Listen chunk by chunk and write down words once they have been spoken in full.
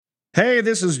Hey,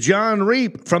 this is John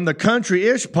Reap from the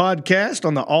Country-ish podcast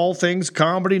on the All Things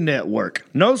Comedy Network.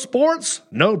 No sports?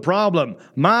 No problem.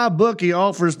 MyBookie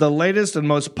offers the latest and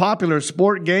most popular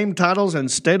sport game titles and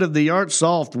state-of-the-art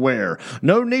software.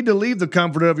 No need to leave the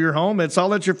comfort of your home. It's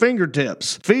all at your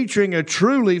fingertips. Featuring a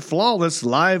truly flawless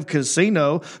live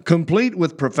casino, complete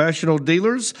with professional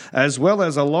dealers, as well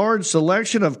as a large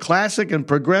selection of classic and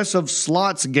progressive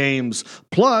slots games,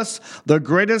 plus the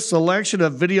greatest selection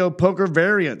of video poker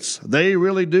variants. They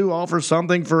really do offer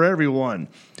something for everyone.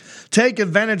 Take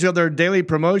advantage of their daily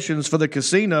promotions for the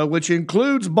casino, which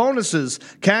includes bonuses,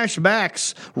 cash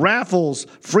backs, raffles,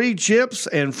 free chips,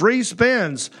 and free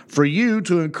spins for you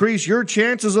to increase your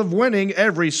chances of winning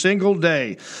every single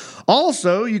day.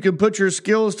 Also, you can put your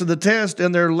skills to the test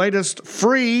in their latest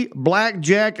free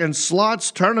blackjack and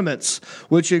slots tournaments,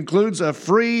 which includes a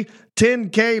free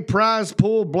 $10K prize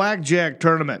pool blackjack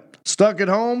tournament. Stuck at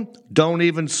home? Don't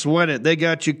even sweat it. They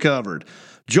got you covered.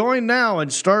 Join now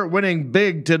and start winning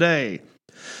big today.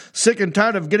 Sick and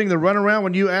tired of getting the runaround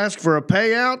when you ask for a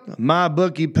payout?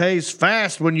 MyBookie pays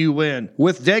fast when you win.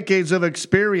 With decades of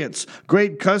experience,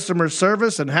 great customer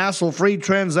service, and hassle-free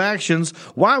transactions,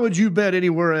 why would you bet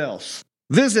anywhere else?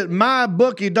 Visit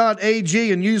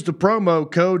mybookie.ag and use the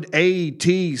promo code ATCCasino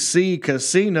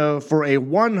for a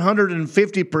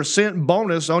 150%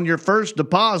 bonus on your first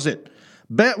deposit.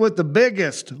 Bet with the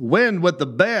biggest, win with the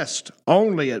best,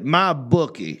 only at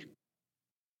MyBookie.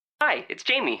 Hi, it's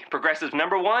Jamie, Progressive's #1,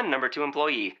 #2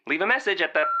 employee. Leave a message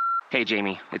at the... Hey,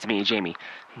 Jamie, it's me, Jamie.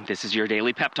 This is your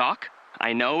daily pep talk.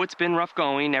 I know it's been rough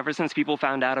going ever since people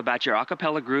found out about your a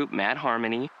cappella group, Mad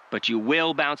Harmony, but you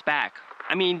will bounce back.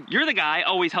 I mean, you're the guy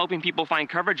always helping people find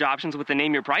coverage options with the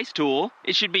Name Your Price tool.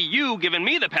 It should be you giving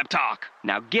me the pep talk.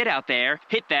 Now get out there,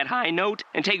 hit that high note,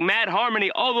 and take Mad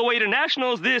Harmony all the way to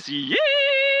nationals this year!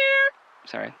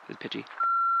 Sorry, it's pitchy.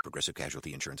 Progressive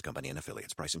Casualty Insurance Company and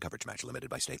Affiliates. Price and coverage match limited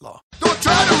by state law. Don't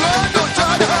try to run, don't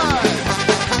try to hide.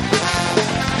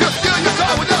 You steal your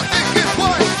car without thinking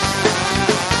twice.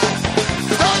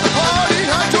 Stop the party,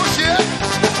 hide your shit.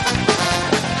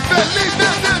 Then leave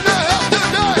this in the house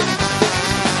tonight.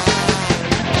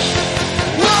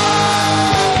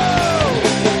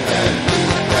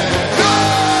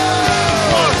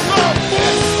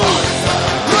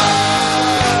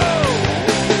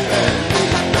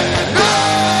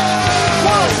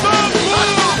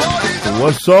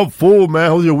 What's up, fool, man?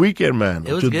 How was your weekend, man?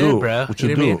 It was good, bro. What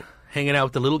you do? Hanging out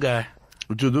with the little guy.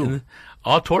 What you do?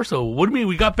 All torso. What do you mean?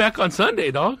 We got back on Sunday,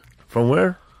 dog. From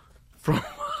where? From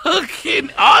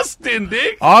fucking Austin,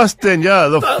 Dick. Austin, yeah,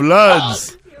 the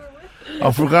floods.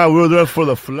 I forgot we were there for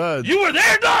the floods. You were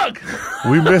there, dog.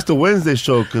 We missed the Wednesday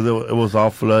show because it was all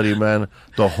flooded, man.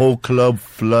 The whole club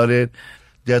flooded.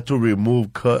 They had to remove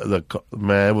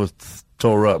man. It was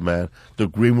tore up, man. The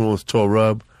green room was tore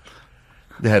up.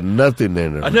 They had nothing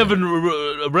in there. I never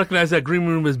recognized that green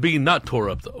room as being not tore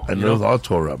up, though. And it was all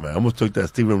tore up, man. I almost took that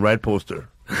Stephen Wright poster.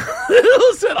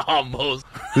 Who said almost?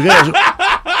 We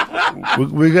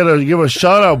gotta give a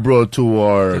shout out, bro, to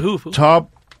our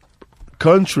top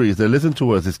countries that listen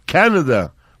to us. It's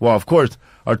Canada. Well, of course,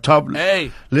 our top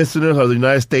listeners are the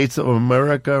United States of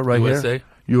America, right here.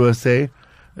 USA.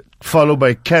 Followed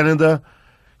by Canada,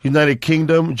 United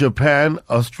Kingdom, Japan,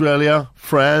 Australia,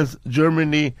 France,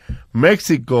 Germany,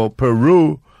 Mexico,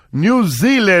 Peru, New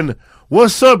Zealand.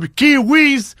 What's up,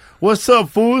 Kiwis? What's up,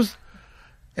 fools?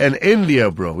 And India,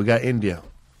 bro. We got India.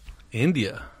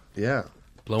 India. Yeah.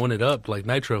 Blowing it up like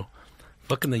Nitro.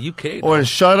 Fucking the UK. Oh, and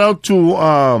shout out to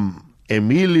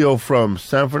Emilio from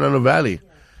San Fernando Valley.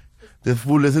 This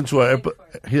fool listened to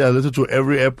he has listened to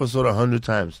every episode 100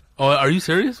 times. Oh, are you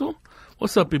serious, fool?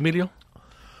 What's up, Emilio?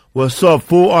 What's up,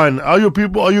 fool? And all you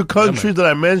people, all you countries that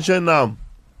I mentioned,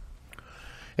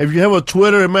 if you have a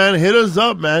Twitter, man, hit us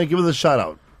up, man. Give us a shout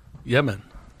out. Yeah, man.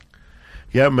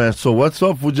 Yeah, man. So what's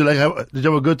up? Did you have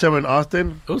a good time in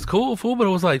Austin? It was cool, fool, but it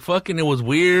was like fucking, it was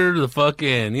weird. The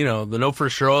fucking, the no for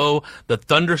show, the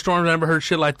thunderstorms. I never heard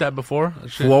shit like that before.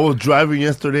 Well, I was driving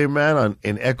yesterday, man,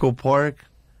 in Echo Park,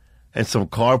 and some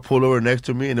car pulled over next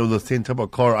to me, and it was the same type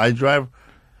of car I drive.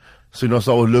 So,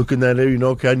 so I was looking at it,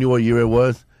 okay, I knew what year it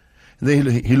was. And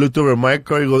then he looked over at my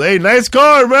car. He goes, "Hey, nice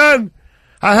car, man.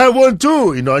 I have one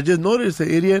too." I just noticed,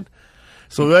 the idiot.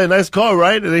 So, hey, nice car,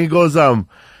 right? And then he goes, "Yeah,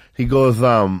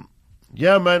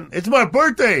 man, it's my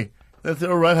birthday." I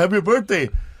said, "All right, happy birthday."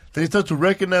 Then he starts to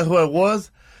recognize who I was.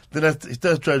 Then he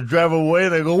starts trying to drive away,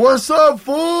 and I go, "What's up,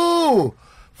 fool?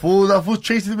 Fool, that fool's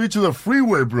chasing me to the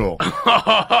freeway, bro."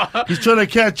 He's trying to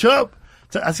catch up.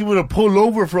 I see him to pull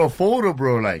over for a photo,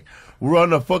 bro. Like, we're on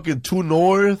the fucking 2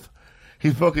 North.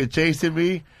 He's fucking chasing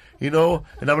me. You know?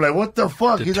 And I'm like, what the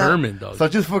fuck? Determined, dog. So I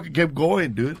just fucking kept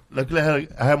going, dude. Luckily, I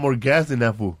had more gas than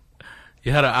that fool.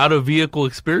 You had an out-of-vehicle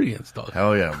experience, dog.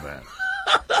 Hell yeah, man.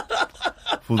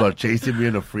 Fools are chasing me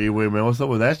in the freeway, man. What's up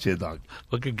with that shit, dog?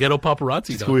 Fucking ghetto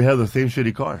paparazzi, dog. We have the same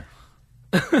shitty car.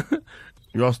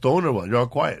 You're all stoned or what? You're all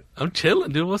quiet. I'm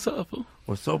chilling, dude. What's up, fool?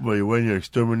 What's up, bro? You wearing your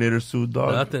exterminator suit,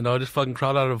 dog? Nothing, dog. Just fucking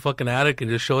crawled out of a fucking attic and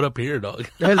just showed up here, dog.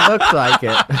 It looks like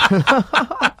it.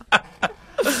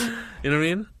 You know what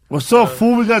I mean? What's up,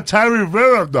 fool? We got Ty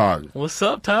Rivera, dog. What's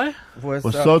up, Ty?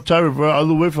 What's up, Ty Rivera? All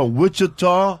the way from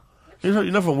Wichita. You're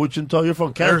not from Wichita. You're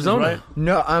from Kansas, Arizona, right?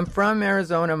 No, I'm from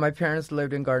Arizona. My parents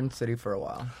lived in Garden City for a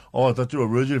while. Oh, I thought you were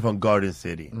originally from Garden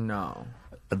City. No.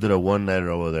 I did a one-nighter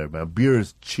over there, man. Beer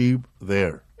is cheap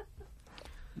there.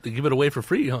 They give it away for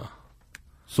free, huh?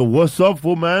 So what's up,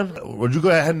 fool, man? Where'd you go?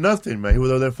 I had nothing, man. He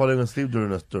was over there falling asleep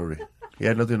during the story. He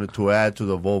had nothing to add to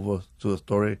the Volvo, to the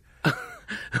story.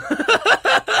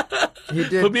 He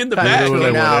did put me in the back. He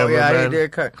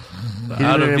did cut.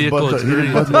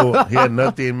 He had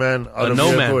nothing, man. Out of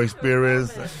vehicle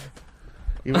experience.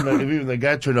 Even the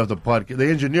guy turned off the podcast. The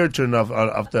engineer turned off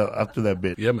after that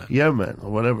bit. Yeah, man. Yeah, man.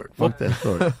 Whatever. Fuck that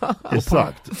story. It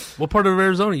sucked. What part of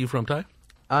Arizona are you from, Ty?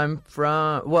 I'm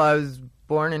from. Well, I was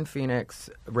born in Phoenix,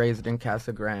 raised in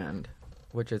Casa Grande,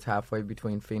 which is halfway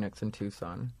between Phoenix and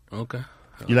Tucson. Okay.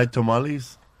 You like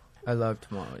tamales? I love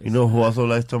tamales. You know who also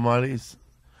likes tamales?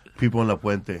 People in La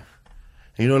Puente.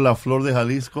 You know La Flor de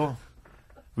Jalisco?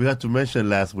 We had to mention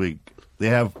last week. They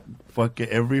have fucking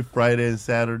every Friday and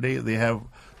Saturday, they have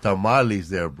tamales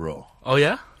there, bro. Oh,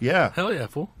 yeah? Yeah. Hell yeah,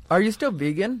 fool. Are you still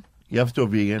vegan? Yeah, I'm still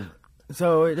vegan.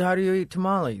 So how do you eat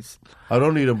tamales? I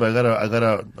don't eat them, but I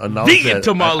gotta announce vegan that.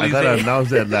 Tamales, I gotta announce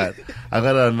that. I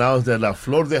gotta announce that La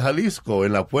Flor de Jalisco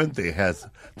in La Puente has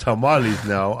tamales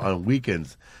now on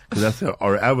weekends. Because that's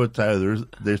our advertisers.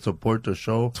 They support the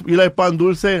show. You like pan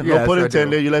dulce? Yes, no pun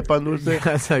intended. You like pan dulce?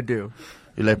 Yes, I do.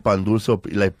 You like pan dulce or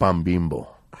you like pan bimbo?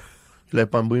 You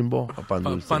like pan bimbo or pan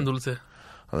dulce? Pan dulce.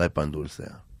 I like pan dulce.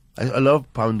 I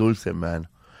love pan dulce, man.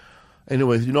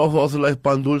 Anyways, you know who also likes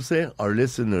pan dulce? Our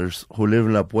listeners who live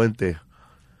in La Puente,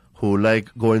 who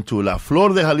like going to La Flor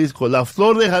de Jalisco. La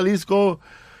Flor de Jalisco,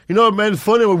 you know, man, it's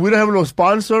funny, we don't have no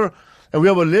sponsor, and we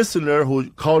have a listener who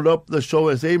called up the show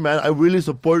and said, hey, man, I really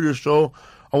support your show.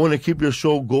 I want to keep your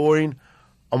show going.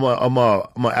 I'm a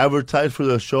advertise for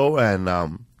the show,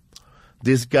 and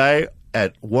this guy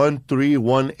at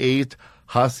 1318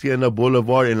 Hacienda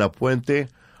Boulevard in La Puente,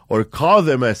 or call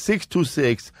them at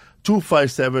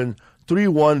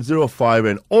 626-257-3105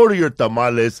 and order your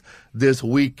tamales this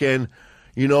weekend,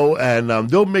 you know, and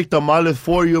they'll make tamales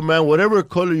for you, man, whatever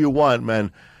color you want,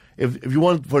 man. If you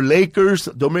want for Lakers,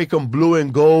 they'll make them blue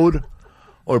and gold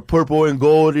or purple and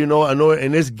gold, you know. I know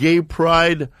in this gay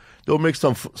pride, they'll make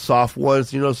some soft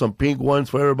ones, you know, some pink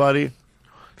ones for everybody,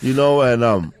 you know,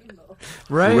 and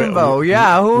Rainbow,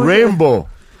 Rainbow.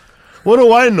 What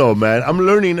do I know, man? I'm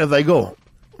learning as I go,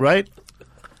 right?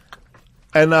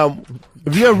 And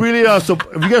if you really if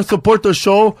you guys support the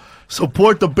show,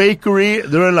 support the bakery.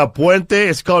 They're in La Puente.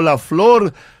 It's called La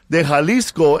Flor de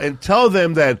Jalisco, and tell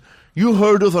them that you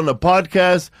heard us on the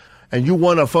podcast and you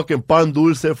want a fucking pan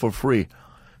dulce for free.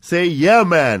 Say, yeah,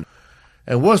 man.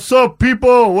 And what's up,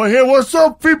 people? We're here. What's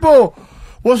up, people?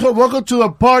 What's up? Welcome to the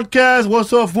podcast.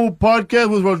 What's up, Food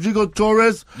Podcast with Rodrigo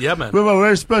Torres. Yeah, man. We have a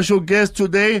very special guest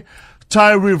today,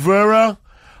 Ty Rivera,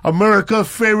 America's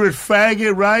favorite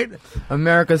faggot, right?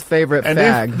 America's favorite and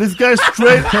fag. This guy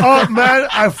straight up, man.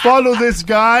 I follow this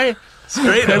guy.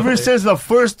 Straight up. Ever since the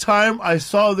first time I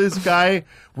saw this guy,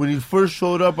 when he first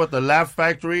showed up at the Laugh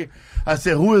Factory, I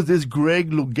said, who is this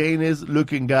Greg Louganis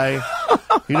looking guy?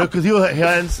 You know, because he was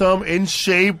handsome, in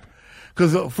shape.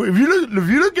 Because if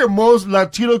you look at most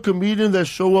Latino comedians that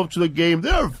show up to the game,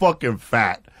 they're fucking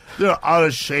fat. They're out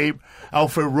of shape.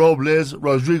 Alfred Robles,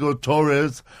 Rodrigo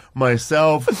Torres,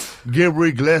 myself,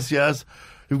 Gabriel Iglesias.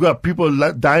 You've got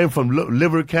people dying from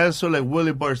liver cancer like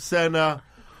Willie Barcena.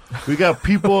 We got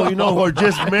people, you know, who are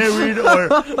just married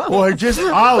or are just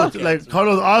out. Like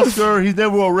Carlos Oscar, he's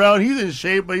never around. He's in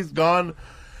shape, but he's gone.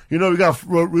 You know, we got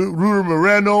Rudy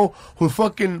Moreno, who's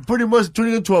fucking pretty much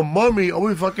turning into a mummy.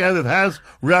 Always fucking has his hands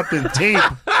wrapped in tape.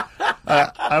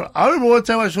 I remember one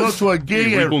time I showed up to a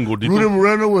gig and Rudy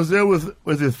Moreno was there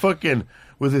with his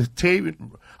tape.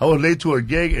 I was late to a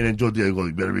gig, and then Joe Diaz goes,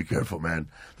 you better be careful, man.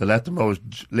 The last time I was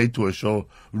late to a show,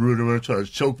 Rudy Moreno tried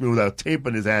to choke me without tape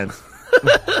in his hands.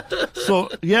 So,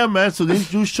 yeah, man, so then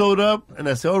you showed up, and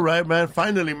I said, all right, man,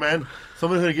 finally, man,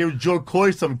 somebody's going to give Joe Coy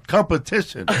some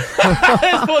competition.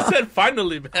 I said,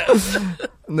 finally, man.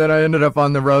 And then I ended up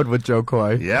on the road with Joe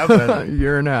Coy. Yeah, man. A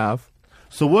year and a half.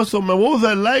 So what was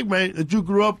that like, man, that you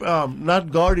grew up,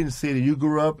 not Garden City, you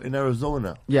grew up in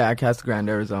Arizona? Yeah, Casa Grande,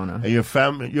 Arizona. And your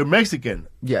family, you're Mexican?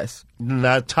 Yes.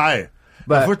 Not Thai.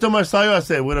 But the first time I saw you, I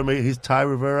said, wait a minute, he's Thai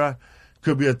Rivera.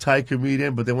 Could be a Thai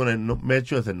comedian, but then when I met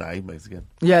you, I said, nah, he's Mexican.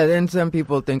 Yeah, and some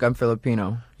people think I'm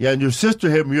Filipino. Yeah, and your sister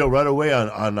hit me up right away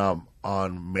on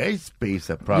MySpace,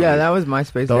 probably. Yeah, that was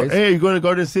MySpace. So, hey, you going to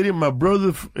Garden City? My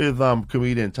brother is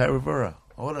comedian, Thai Rivera.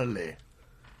 Orale.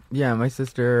 Yeah, my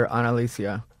sister,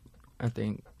 Annalicia, I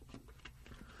think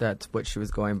that's what she was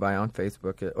going by on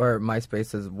Facebook, or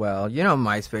MySpace as well. You know,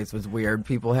 MySpace was weird.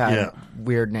 People had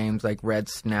weird names like Red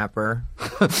Snapper.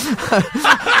 Red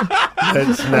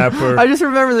Snapper. I just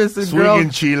remember this girl. In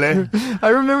Chile. I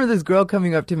remember this girl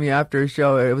coming up to me after a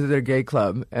show. It was at a gay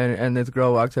club, and this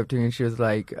girl walks up to me and she was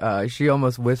like, she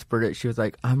almost whispered it. She was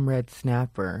like, "I'm Red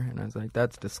Snapper," and I was like,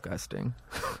 "That's disgusting."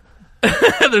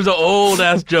 There's an old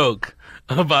ass joke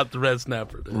about the red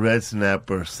snapper. Dude. Red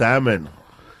snapper, salmon.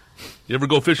 You ever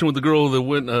go fishing with the girl that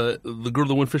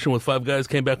went fishing with 5 guys,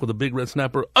 came back with a big red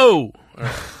snapper? Oh,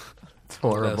 it's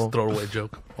horrible. That's a throwaway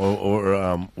joke.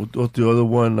 Or what's the other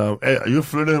one? Hey, are you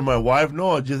flirting with my wife?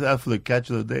 No, I just asked for the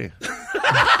catch of the day.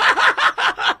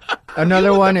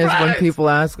 Another one is when people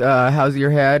ask, "How's your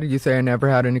head?" You say, "I never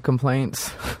had any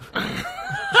complaints."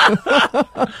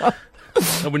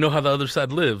 And we know how the other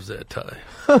side lives, that Ty.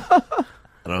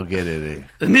 I don't get it,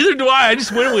 eh? Neither do I. I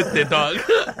just went with it, dog.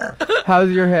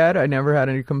 How's your head? I never had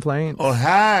any complaints. Oh,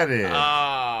 had it.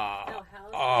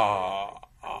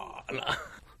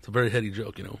 It's a very heady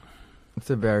joke, you know.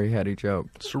 It's a very heady joke.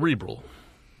 Cerebral.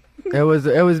 It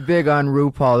was big on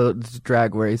RuPaul's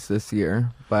Drag Race this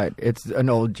year, but it's an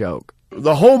old joke.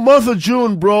 The whole month of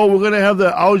June, bro, we're going to have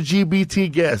the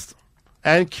LGBT guest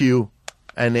and Q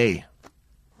and A.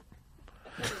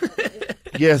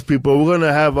 Yes, people, we're going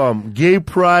to have Gay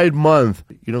Pride Month.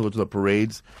 You don't go to the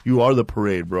parades. You are the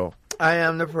parade, bro. I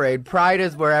am the parade. Pride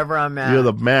is wherever I'm at. You're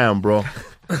the man, bro.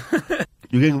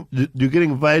 You get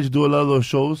invited to do a lot of those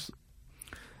shows?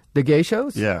 The gay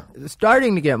shows? Yeah.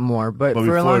 Starting to get more, but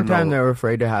for a long time they were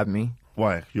afraid to have me.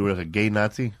 Why? You were like a gay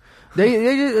Nazi?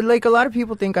 They like, a lot of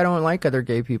people think I don't like other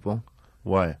gay people.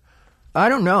 Why? I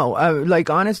don't know.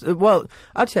 Well,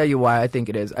 I'll tell you why I think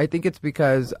it is. I think it's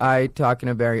because I talk in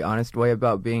a very honest way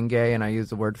about being gay, and I use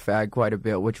the word fag quite a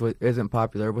bit, which isn't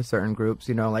popular with certain groups.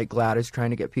 You know, like GLAAD is trying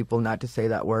to get people not to say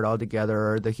that word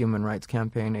altogether, or the Human Rights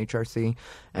Campaign, HRC.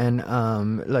 And,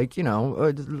 you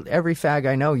know, every fag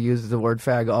I know uses the word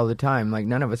fag all the time. Like,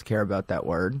 none of us care about that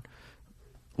word.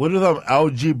 What is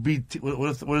LGBT? What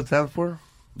does it stand for?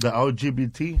 The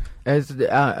LGBT?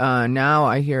 Now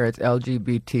I hear it's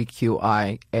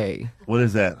LGBTQIA. What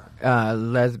is that?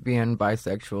 Lesbian,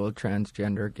 bisexual,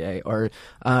 transgender, gay. Or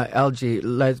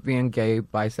lesbian, gay,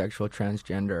 bisexual,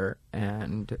 transgender.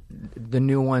 And the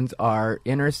new ones are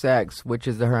intersex, which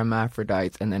is the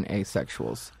hermaphrodites, and then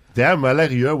asexuals. Damn, I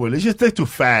like your word. Let's just stick to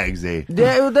fags, eh?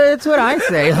 That's what I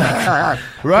say.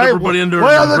 Right? Everybody under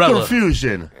Why an all the umbrella.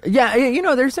 confusion? Yeah, you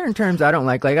know, there's certain terms I don't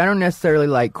like. Like, I don't necessarily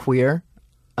like queer.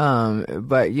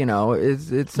 But, you know, it's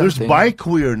something. There's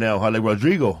bi-queer now, huh? Like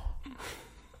Rodrigo.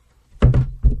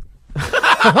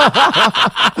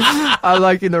 I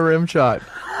like in the rim shot.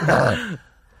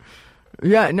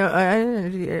 Yeah, no,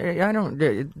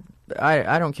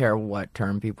 I don't care what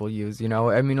term people use, you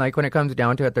know. I mean, like, when it comes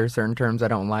down to it, there's certain terms I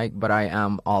don't like, but I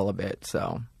am all of it,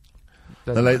 so.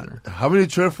 Like, how many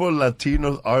terms for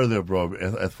Latinos are there, bro,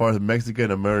 as far as Mexican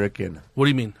American? What do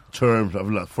you mean? Terms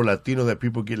for Latino that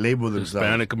people get labeled themselves.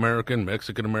 Hispanic American,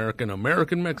 Mexican American,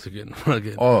 American Mexican.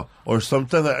 Oh, or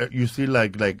sometimes you see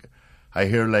like I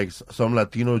hear like some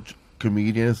Latino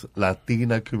comedians,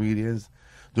 Latina comedians,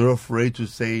 they're afraid to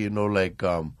say, you know, like,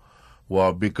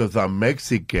 well, because I'm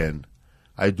Mexican,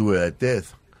 I do it like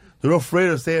this. They're afraid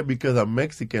to say it because I'm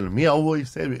Mexican. Me, I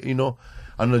always say, you know,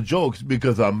 on the jokes,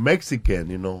 because I'm Mexican,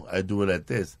 you know, I do it like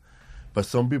this. But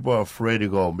some people are afraid to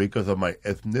go because of my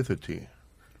ethnicity.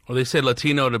 Well, they say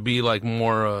Latino to be like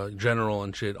more general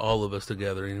and shit, all of us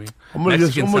together, you know what I I'm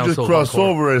mean? gonna just cross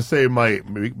over and say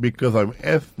because I'm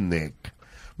ethnic.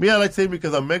 Me, I like saying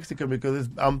because I'm Mexican, because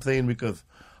I'm saying because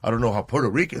I don't know how Puerto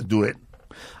Ricans do it.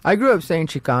 I grew up saying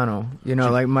Chicano, you know,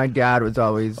 like my dad was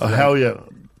always hell yeah,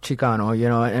 Chicano, you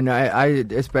know, and I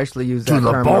especially use that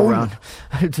term around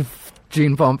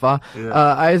Gene Pompa. Yeah.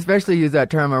 I especially use that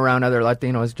term around other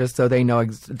Latinos just so they know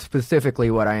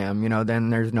specifically what I am, you know, then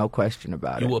there's no question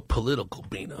about it. You a political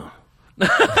Bino.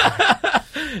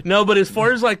 No, but as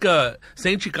far as like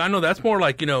saying Chicano, that's more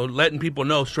like, you know, letting people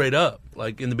know straight up.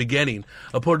 like in the beginning,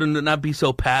 for them to not be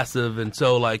so passive and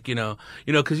so like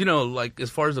because like as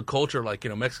far as the culture, like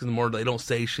Mexicans more, they don't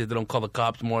say shit, they don't call the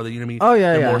cops more, you know what I mean? Oh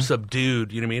yeah, they're more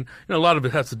subdued, you know what I mean? A lot of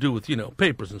it has to do with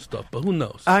papers and stuff, but who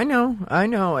knows? I know,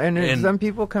 and some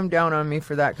people come down on me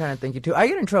for that kind of thinking too. I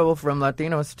get in trouble from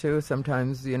Latinos too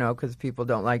sometimes, because people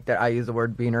don't like that I use the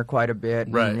word beaner quite a bit,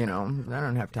 right? And, I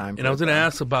don't have time. And I was going to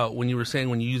ask about when you were saying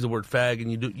when you use the word fag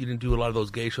and you didn't do a lot of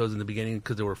those gay shows in the beginning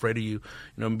because they were afraid of you,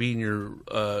 being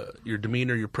your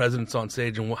demeanor, your presence on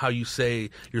stage, and how you say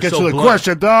you're Get so to the blunt.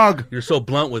 question, dog. You're so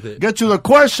blunt with it. Get to the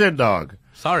question, dog.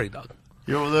 Sorry, dog.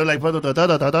 You're there like,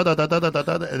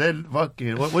 and then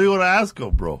fucking, what are you going to ask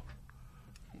him, bro?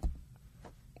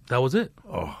 That was it.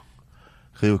 Oh.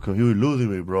 You were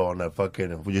losing me, bro, on that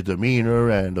fucking, with your demeanor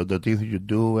and the things that you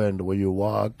do and the way you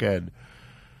walk. And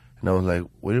I was like,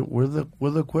 where's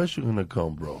the question going to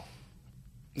come, bro?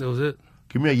 That was it.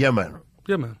 Give me a yeah, man.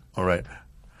 Yeah, man. All right.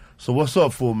 So what's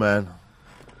up, fool, man?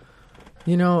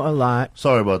 A lot.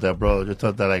 Sorry about that, bro. Just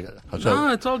thought that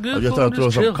it's all good. I just thought to throw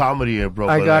some comedy in, bro.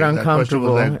 I got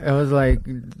uncomfortable. It was like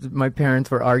my parents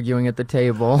were arguing at the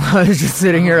table. I was just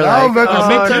sitting here like,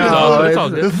 it's all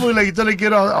good. This fool like trying to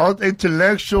get all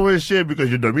intellectual and shit because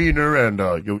your demeanor and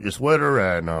your sweater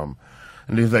and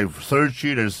he's like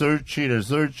searching,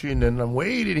 and I'm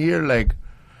waiting here like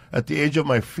at the edge of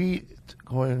my feet,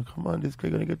 going, come on, this guy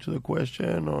gonna get to the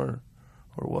question or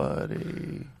what?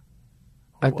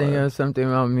 I think it was something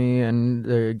about me and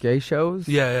the gay shows.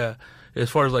 Yeah.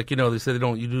 As far as like, they say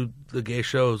you do the gay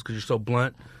shows because you're so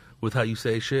blunt with how you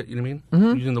say shit, you know what I mean?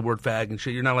 Mm-hmm. Using the word fag and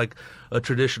shit. You're not like a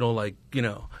traditional, like,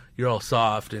 you're all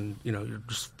soft and, you're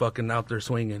just fucking out there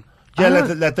swinging. Yeah,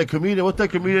 like the comedian, what's that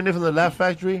comedian from the Laugh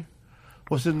Factory?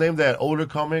 What's his name, that older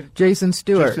comic? Jason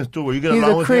Stewart. You get He's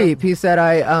along a with creep. him? He said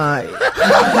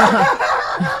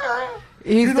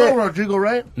You know Rodrigo,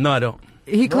 right? No, I don't.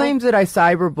 He claims that I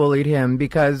cyberbullied him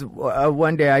because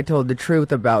one day I told the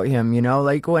truth about him,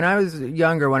 Like when I was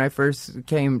younger, when I first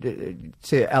came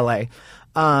to L.A.,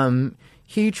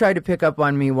 he tried to pick up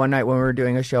on me one night when we were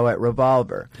doing a show at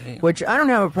Revolver. Damn. Which I don't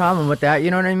have a problem with that,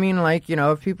 you know what I mean? Like,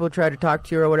 if people try to talk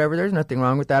to you or whatever, there's nothing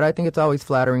wrong with that. I think it's always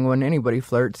flattering when anybody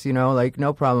flirts, like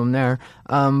no problem there.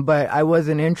 But I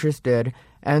wasn't interested.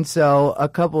 And so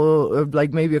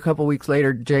maybe a couple weeks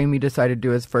later, Jamie decided to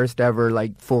do his first ever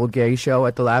full gay show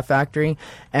at the Laugh Factory,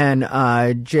 and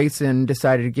Jason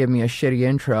decided to give me a shitty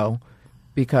intro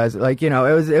because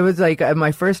it was like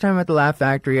my first time at the Laugh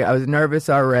Factory. I was nervous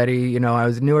already, I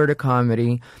was newer to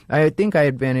comedy. I think I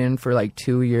had been in for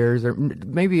 2 years or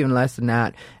maybe even less than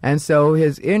that. And so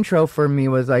his intro for me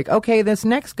was like, okay, this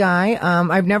next guy,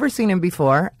 I've never seen him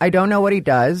before. I don't know what he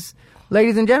does.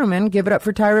 Ladies and gentlemen, give it up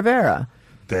for Ty Rivera.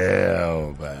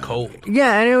 Damn, man. Cold.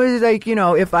 Yeah, and it was like,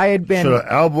 if I had been... Should have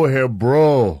elbow hair,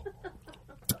 bro.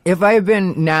 If I had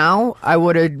been now, I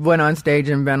would have went on stage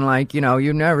and been like,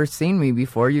 you've never seen me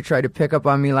before. You tried to pick up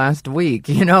on me last week,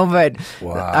 but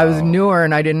wow. I was newer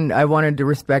and I wanted to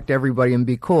respect everybody and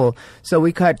be cool. So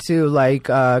we cut to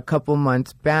a couple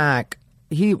months back.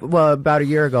 About a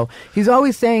year ago, he's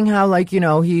always saying how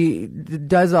he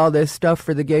does all this stuff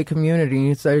for the gay community.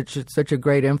 He's such a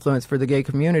great influence for the gay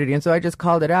community, and so I just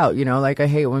called it out. I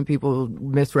hate when people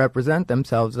misrepresent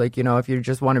themselves. If you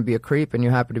just want to be a creep and you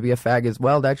happen to be a fag as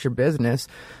well, that's your business.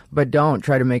 But don't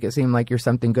try to make it seem like you're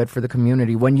something good for the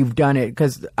community when you've done it.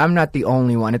 Because I'm not the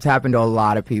only one. It's happened to a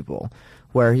lot of people,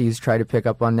 where he's tried to pick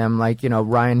up on them.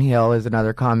 Ryan Hill is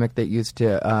another comic that used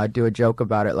to do a joke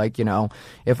about it.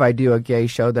 If I do a gay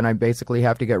show, then I basically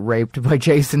have to get raped by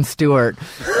Jason Stewart.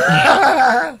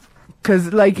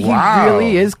 Because, he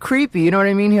really is creepy. You know what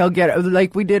I mean? He'll get,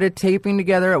 we did a taping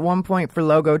together at one point for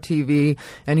Logo TV,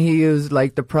 and he used,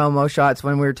 the promo shots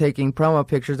when we were taking promo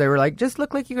pictures. They were like, just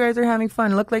look like you guys are having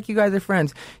fun. Look like you guys are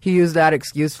friends. He used that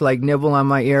excuse to, nibble on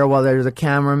my ear while there's a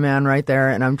cameraman right there,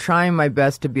 and I'm trying my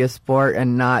best to be a sport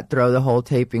and not throw the whole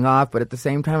taping off, but at the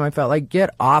same time, I felt like, get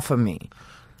off of me.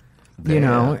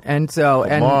 Damn. And so...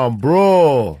 Come on,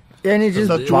 bro. And it just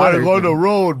trying to go on the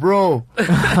road, bro. But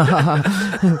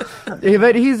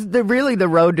he's really the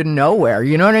road to nowhere.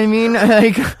 You know what I mean?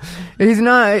 He's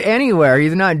not anywhere.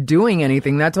 He's not doing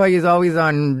anything. That's why he's always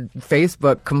on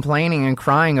Facebook complaining and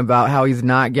crying about how he's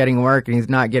not getting work and he's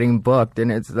not getting booked.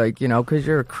 And it's because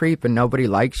you're a creep and nobody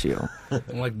likes you.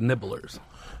 Like nibblers.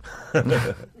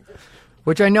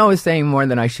 Which I know is saying more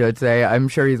than I should say. I'm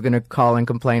sure he's going to call and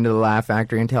complain to the Laugh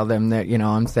Factory and tell them that,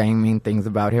 I'm saying mean things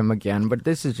about him again. But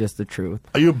this is just the truth.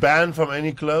 Are you banned from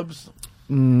any clubs?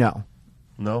 No.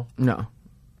 No? No.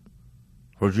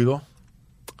 Where'd you go?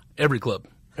 Every club.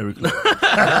 Every club.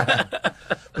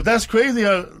 But that's crazy.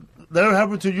 that ever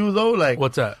happened to you, though? Like,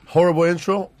 what's that? Horrible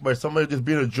intro by somebody just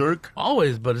being a jerk?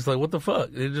 Always, but it's like, what the fuck?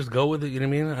 You just go with it, you know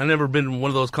what I mean? I've never been one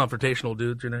of those confrontational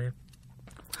dudes, you know?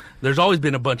 There's always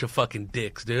been a bunch of fucking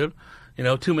dicks, dude. You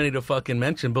know, too many to fucking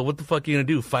mention, but what the fuck are you gonna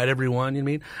do? Fight everyone, you know what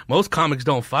I mean? Most comics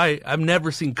don't fight. I've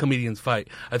never seen comedians fight.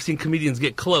 I've seen comedians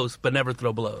get close, but never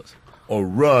throw blows. Or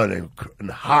run and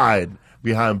hide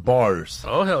behind bars.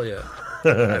 Oh, hell yeah.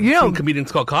 You know, seen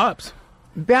comedians call cops.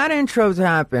 Bad intros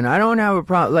happen. I don't have a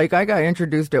problem. Like, I got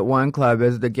introduced at one club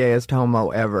as the gayest homo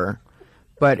ever.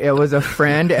 But it was a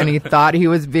friend, and he thought he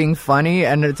was being funny,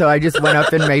 and so I just went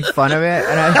up and made fun of it.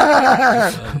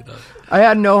 And I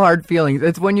had no hard feelings.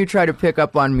 It's when you try to pick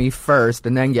up on me first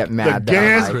and then get mad. The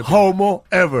gayest homo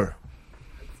ever.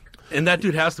 And that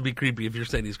dude has to be creepy if you're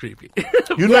saying he's creepy.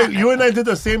 You and I did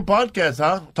the same podcast,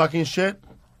 huh? Talking shit?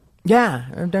 Yeah,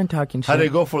 I've done talking shit. How'd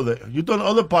it go for you done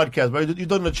other podcasts, right? You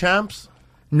done the Champs?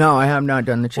 No, I have not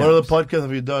done the Champs. What other podcasts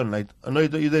have you done? Like, I know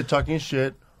you did Talking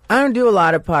Shit. I don't do a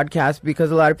lot of podcasts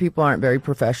because a lot of people aren't very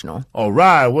professional. All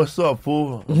right, what's up,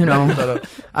 fool? You know,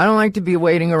 I don't like to be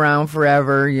waiting around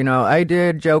forever. You know, I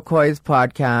did Joe Coy's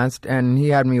podcast, and he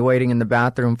had me waiting in the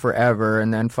bathroom forever,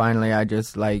 and then finally I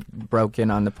just, like, broke in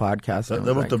on the podcast.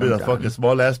 That must have been a fucking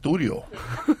small-ass studio.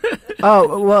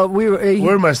 Oh, well, we're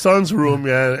in my son's room,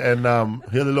 yeah, and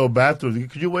he had a little bathroom.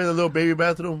 Could you wait in a little baby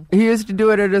bathroom? He used to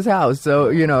do it at his house, so,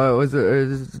 you know, it was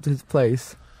his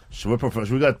place. So we're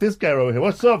professional. We got this guy over here.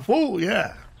 What's up, fool?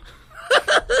 Yeah.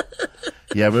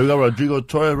 Yeah, we got Rodrigo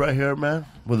Torres right here, man,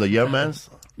 with the Yeah Mans.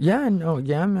 Yeah, no,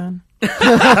 yeah, man.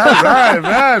 Right,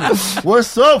 man.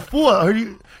 What's up, fool? I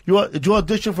heard did you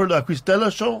audition for the Cristela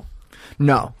show?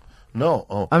 No. No.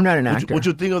 Oh. I'm not an actor. What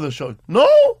you think of the show? No?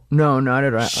 No, not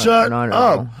at all. Shut not at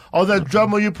up. All. All that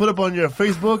drama you put up on your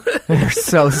Facebook? You're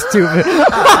so stupid.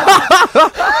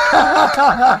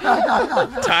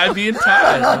 Tie being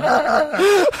tied.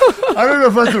 I don't know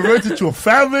if I have to rent it to a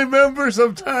family member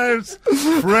sometimes.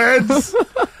 Friends.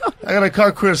 I gotta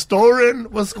call Chris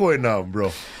Storin. What's going on,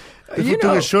 bro? If you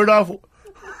took his shirt off.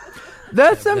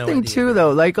 That's something too,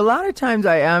 though. Like, a lot of times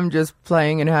I am just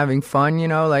playing and having fun, you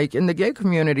know. Like, in the gay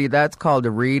community, that's called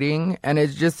reading, and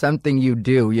it's just something you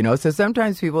do, you know. So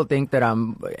sometimes people think that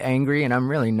I'm angry, and I'm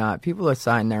really not. People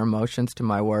assign their emotions to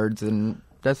my words, and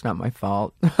that's not my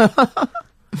fault.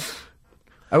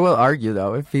 I will argue,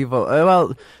 though, if people...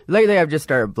 Well, lately I've just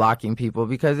started blocking people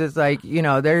because it's like, you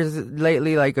know, there's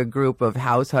lately like a group of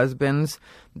house husbands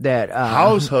that...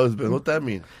 house husband? What that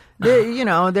mean? You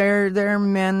know, they're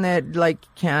men that, like,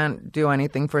 can't do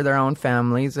anything for their own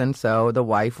families, and so the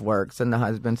wife works and the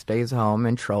husband stays home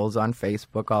and trolls on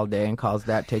Facebook all day and calls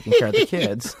that taking care of the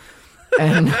kids.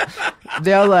 And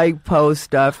they'll, like, post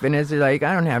stuff, and it's like,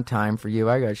 I don't have time for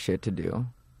you. I got shit to do.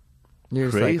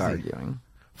 You're just, like, arguing.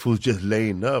 Fool's just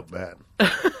laying up, man.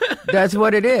 That's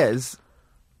what it is.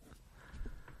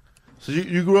 So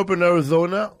you grew up in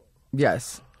Arizona?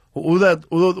 Yes. What was that?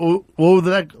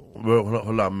 Well,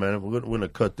 hold on, man. We're gonna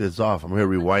cut this off. I'm here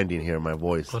rewinding here my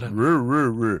voice. What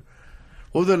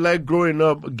was it like growing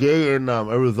up gay in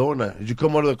Arizona? Did you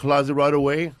come out of the closet right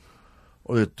away,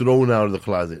 or were you thrown out of the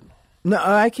closet? No,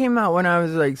 I came out when I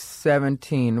was like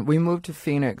 17. We moved to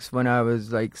Phoenix when I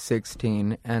was like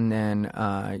 16, and then,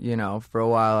 you know, for a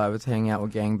while I was hanging out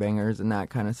with gangbangers and that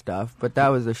kind of stuff. But that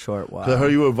was a short while. I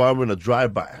heard you were involved in a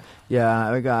drive-by.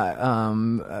 Yeah, I got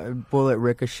a bullet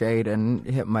ricocheted and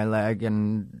hit my leg,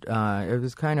 and it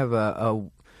was kind of a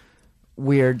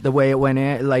weird the way it went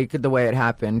in, like the way it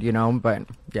happened, you know. But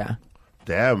yeah.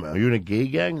 Damn, are you in a gay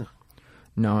gang?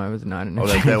 No, I was not in a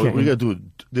gay gang. We gotta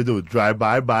do a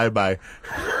drive-by, bye.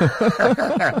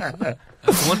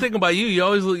 One thing about you, you're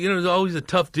always a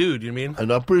tough dude. You know what I mean?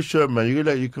 And I'm pretty sure, man,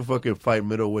 you can fucking fight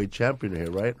middleweight champion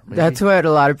here, right? Maybe? That's what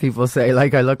a lot of people say.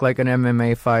 Like I look like an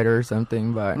MMA fighter or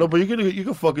something, but no, but you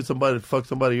can fuck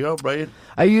somebody up, right?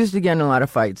 I used to get in a lot of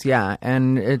fights, yeah,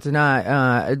 and it's not.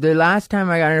 The last time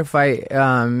I got in a fight,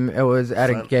 it was at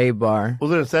a gay bar.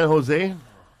 Was it in San Jose?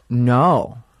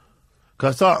 No.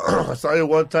 Cause I saw you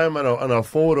one time on a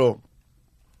photo.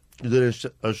 You did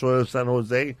a show in San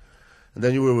Jose. And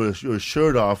then you were with your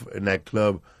shirt off in that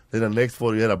club. Then the next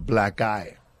photo, you had a black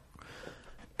eye.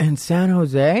 In San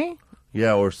Jose?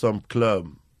 Yeah, or some club.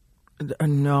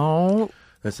 No.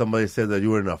 And somebody said that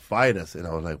you were in a fight. And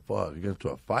I was like, fuck, you got into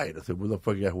a fight. I said, where the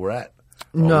fuck you guys were at?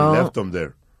 No. We left them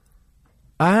there.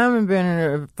 I haven't been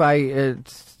in a fight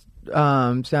at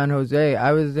San Jose.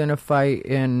 I was in a fight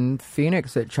in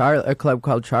Phoenix at a club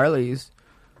called Charlie's.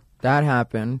 That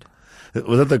happened.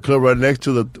 Was that the club right next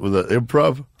to the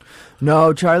Improv?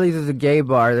 No, Charlie's is a gay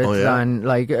bar that's on,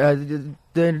 like,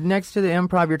 the next to the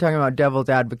Improv, you're talking about Devil's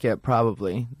Advocate,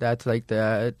 probably. That's like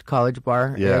the college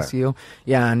bar, ASU.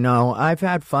 Yeah, no, I've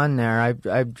had fun there.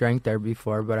 I've drank there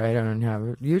before, but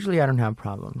usually I don't have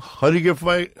problems. How do you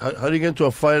get into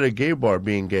a fight at a gay bar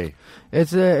being gay?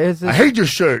 It's a I hate your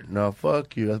shirt. No,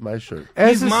 fuck you. That's my shirt.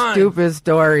 It's a stupid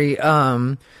story.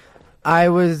 I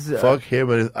was... Fuck him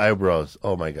and his eyebrows.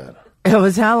 Oh, my God. It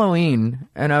was Halloween,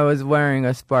 and I was wearing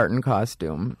a Spartan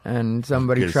costume, and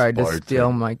somebody tried to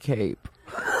steal my cape.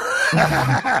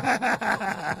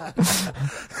 I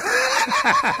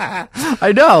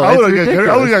know. I would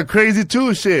have got crazy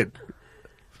too, shit.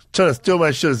 Trying to steal my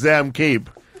Shazam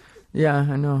cape. Yeah,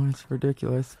 I know. It's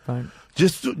ridiculous, but...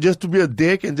 Just to be a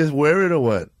dick and just wear it or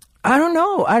what? I don't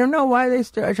know. I don't know why they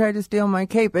tried to steal my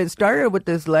cape. It started with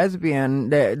this lesbian.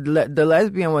 The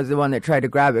lesbian was the one that tried to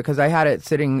grab it because I had it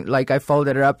sitting, like I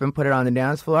folded it up and put it on the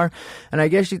dance floor. And I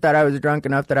guess she thought I was drunk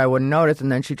enough that I wouldn't notice,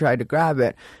 and then she tried to grab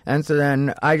it. And so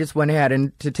then I just went ahead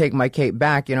and to take my cape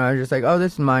back, I was just like, oh,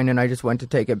 this is mine, and I just went to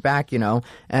take it back,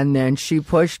 And then she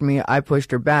pushed me, I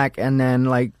pushed her back, and then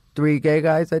like 3 gay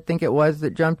guys, I think it was,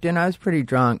 that jumped in. I was pretty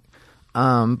drunk.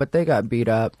 But they got beat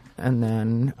up, and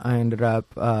then I ended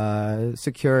up,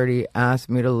 security asked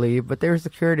me to leave, but they were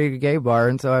security at a gay bar,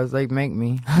 and so I was like, make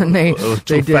me. And they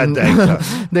didn't.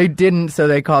 They didn't, so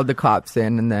they called the cops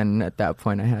in, and then at that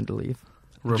point I had to leave.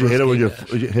 Did you hit him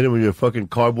with your fucking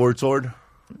cardboard sword?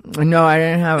 No, I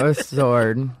didn't have a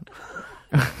sword.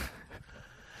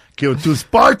 Give him 2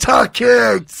 Sparta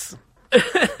kicks!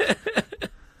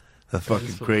 That's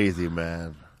fucking crazy,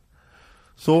 man.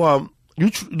 So, you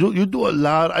do a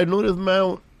lot. I noticed,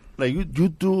 man, like you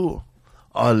do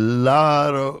a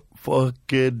lot of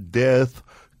fucking death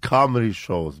comedy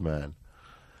shows, man.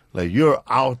 Like you're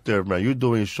out there, man. You're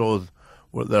doing shows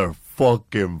where they're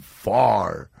fucking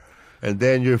far, and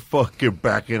then you're fucking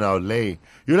back in LA.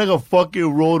 You're like a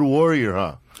fucking road warrior,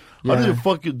 huh? How do you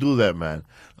fucking do that, man?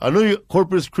 I know you're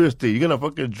Corpus Christi. You gonna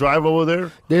fucking drive over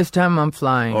there? This time I'm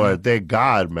flying. All right, thank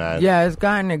God, man. Yeah, it's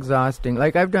gotten exhausting.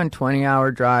 Like, I've done 20-hour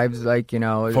drives, like,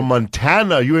 From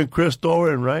Montana, you and Chris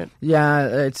Doran, right? Yeah,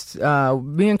 it's,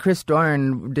 me and Chris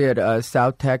Doran did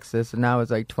South Texas, and that was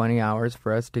like 20 hours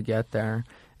for us to get there.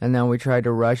 And then we tried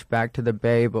to rush back to the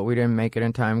Bay, but we didn't make it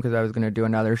in time because I was going to do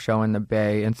another show in the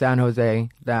Bay, in San Jose,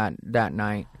 that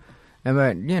night.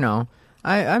 But,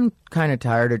 I'm kind of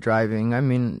tired of driving. I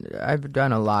mean, I've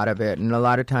done a lot of it, and a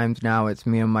lot of times now it's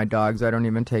me and my dogs. I don't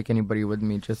even take anybody with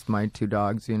me, just my 2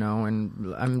 dogs, and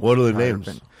I'm... What are the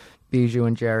names? Bijou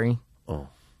and Jerry. Oh.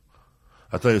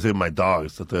 I thought you said my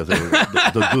dogs. I thought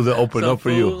the dudes that open up for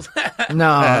you.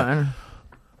 No.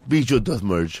 Bijou does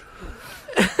merge.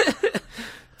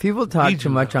 People talk too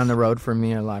much on the road for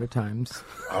me a lot of times.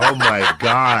 Oh, my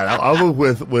God. I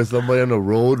was with somebody on the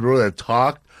road that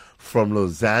talked from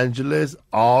Los Angeles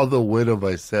all the way to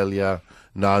Visalia,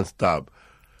 nonstop.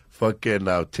 Fucking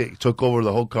took over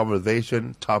the whole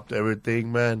conversation, topped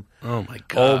everything, man. Oh, my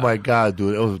God. Oh, my God,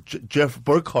 dude. It was Jeff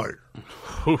Burkhart.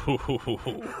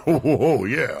 Oh,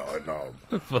 yeah. No.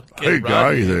 Hey,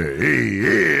 guys.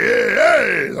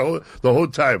 Hey. The whole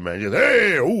time, man. Just,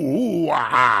 hey, ooh,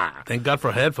 ah. Thank God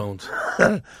for headphones.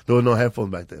 There were no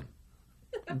headphones back then.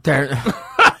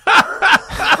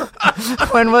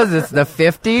 When was this? The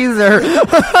 50s or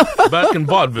back in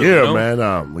vaudeville? Yeah, man.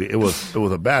 It was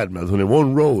a bad man. It was only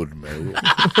one road, man.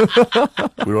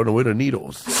 We were on the way to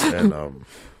Needles, and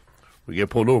we get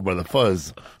pulled over by the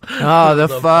fuzz. Oh, the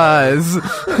fuzz.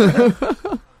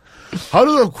 How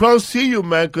do the crowd see you,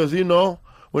 man? Because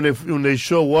when they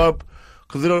show up,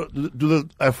 because they don't do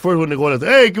at first when they go like,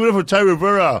 hey, give it up for Ty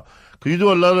Rivera. Because you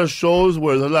do a lot of shows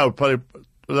where there's a lot of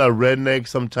rednecks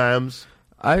sometimes.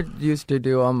 I used to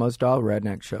do almost all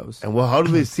redneck shows. And how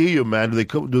do they see you, man? Do they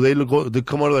come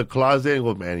out of the closet and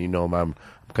go, man, I'm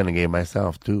kind of gay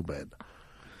myself too, man.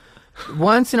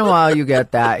 Once in a while you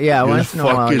get that. Yeah, once in a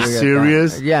while you get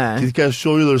serious? That. Yeah. These guys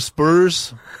show you their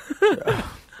spurs?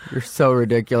 You're so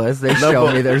ridiculous. They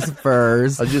show me their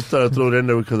spurs. I just thought I'd throw it in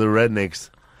there because they're rednecks.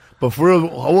 But for real,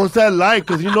 what's that like?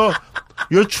 Because,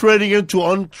 you're treading into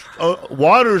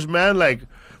waters, man, like,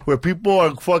 where people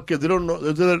are fucking, they don't know,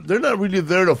 they're not really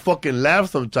there to fucking laugh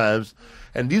sometimes.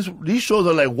 And these shows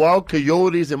are like Wild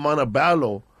Coyotes in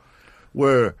Montebello,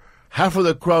 where half of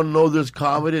the crowd know there's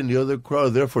comedy and the other crowd are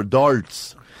there for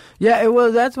darts. Yeah,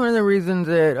 well, that's one of the reasons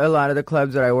that a lot of the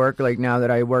clubs that I work, like now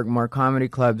that I work more comedy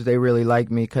clubs, they really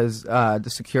like me because the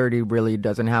security really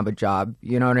doesn't have a job.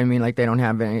 You know what I mean? Like they don't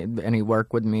have any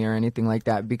work with me or anything like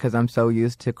that because I'm so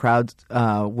used to crowds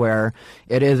where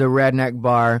it is a redneck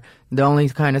bar. The only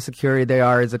kind of security they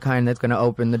are is the kind that's going to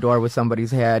open the door with somebody's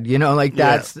head, you know, like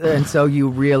that's, and so you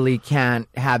really can't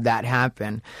have that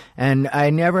happen. And I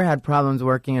never had problems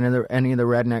working in any of the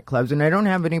redneck clubs, and I don't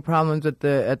have any problems at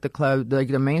the club, like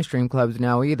the mainstream clubs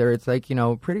now either. It's like, you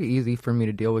know, pretty easy for me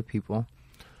to deal with people.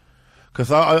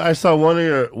 Cause I saw one of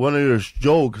your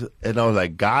jokes, and I was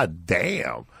like, God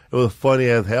damn, it was funny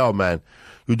as hell, man.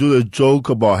 You do the joke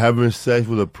about having sex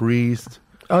with a priest.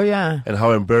 Oh, yeah. And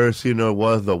how embarrassing it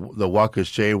was, the walk of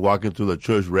shame walking through the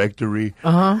church rectory.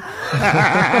 Uh-huh.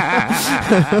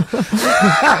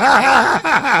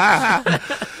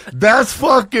 That's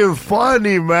fucking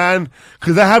funny, man.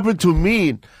 Because that happened to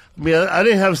me. I mean, I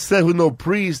didn't have sex with no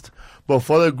priest, but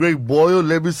Father Greg Boyle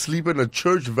let me sleep in a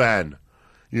church van.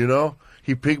 You know?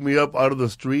 He picked me up out of the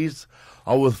streets.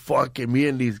 I was fucking, me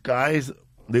and these guys,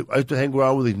 I used to hang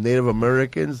around with these Native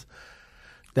Americans.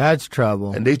 That's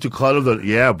trouble. And they used to call them they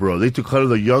used to call them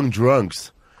the young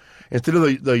drunks. Instead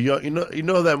of the young, you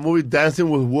know that movie Dancing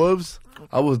with Wolves?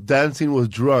 I was dancing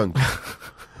with drunk.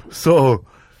 So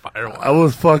I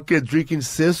was fucking drinking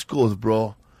Cisco's,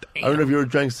 bro. Damn. I don't know if you ever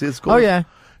drank Cisco's. Oh, yeah.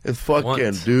 It's fucking,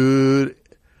 Once. dude,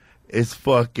 it's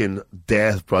fucking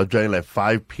death, bro. I drank like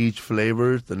 5 peach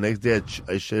flavors. The next day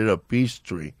I shared a peach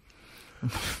tree.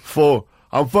 So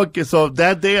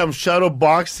that day I'm shadow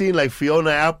boxing like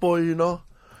Fiona Apple, you know?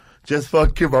 Just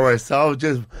fucking by myself,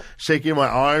 just shaking my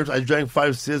arms. I drank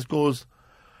 5 Cisco's.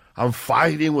 I'm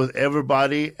fighting with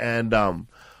everybody, and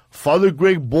Father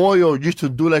Greg Boyle used to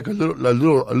do like a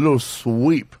little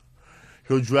sweep.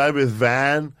 He'll drive his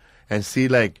van and see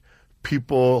like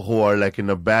people who are like in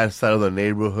the bad side of the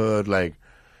neighborhood, like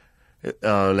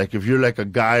if you're like a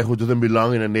guy who doesn't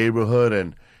belong in a neighborhood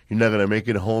and you're not gonna make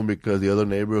it home because the other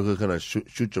neighborhood is gonna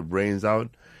shoot your brains out,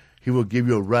 he will give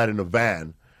you a ride in a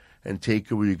van and take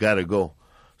you where you gotta go.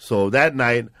 So that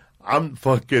night, I'm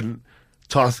fucking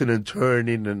tossing and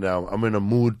turning, and I'm in a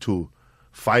mood to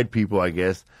fight people, I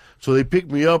guess. So they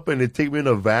pick me up and they take me in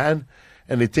a van,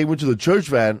 and they take me to the church.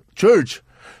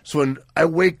 So when I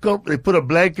wake up, they put a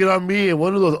blanket on me, and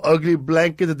one of those ugly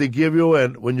blankets that they give you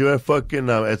when you're at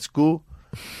fucking at school.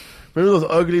 Remember those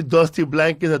ugly, dusty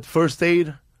blankets at first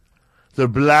aid? They're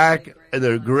black and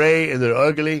they're gray and they're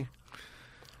ugly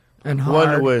and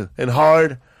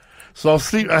hard. So I'll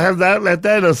sleep. I have that like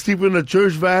that, and I'll sleep in a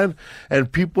church van, and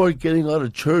people are getting out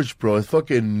of church, bro. It's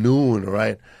fucking noon,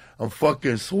 right? I'm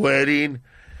fucking sweating,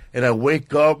 and I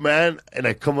wake up, man, and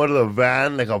I come out of the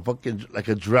van like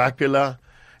a Dracula,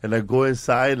 and I go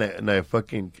inside and I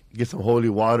fucking get some holy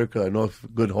water because I know it's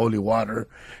good holy water.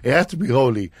 It has to be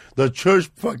holy. The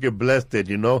church fucking blessed it,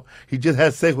 you know. He just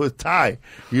had sex with Ty,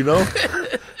 you know.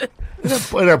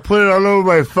 and I put it all over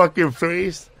my fucking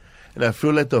face. And I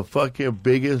feel like the fucking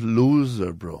biggest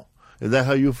loser, bro. Is that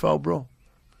how you felt, bro?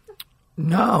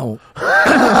 No.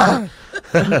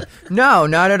 No,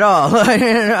 not at all.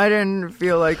 I didn't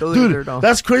feel like a loser at all.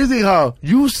 That's crazy how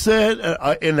you said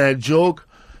in that joke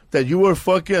that you were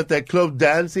fucking at that club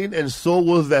dancing, and so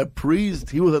was that priest.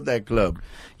 He was at that club.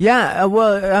 Yeah,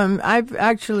 well, I've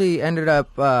actually ended up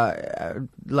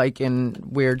like in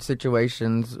weird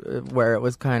situations where it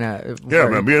was kind of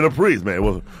man, being a priest, man,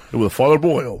 it was Father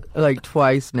Boyle. Like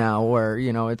twice now, where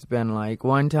it's been like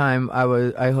one time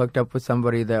I hooked up with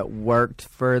somebody that worked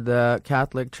for the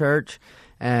Catholic Church,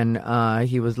 and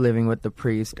he was living with the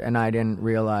priest, and I didn't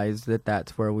realize that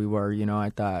that's where we were.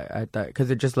 I thought because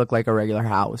it just looked like a regular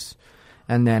house.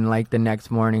 And then, like, the next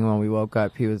morning when we woke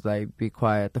up, he was like, "Be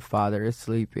quiet, the father is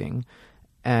sleeping."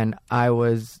 And I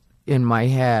was, in my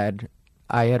head,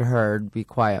 I had heard, "Be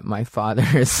quiet, my father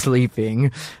is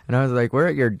sleeping." And I was like, "We're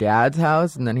at your dad's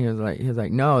house?" And then he was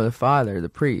like, "No, the father, the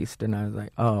priest." And I was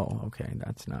like, "Oh, okay,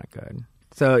 that's not good."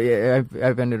 So yeah,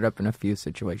 I've ended up in a few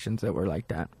situations that were like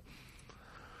that.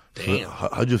 Damn. So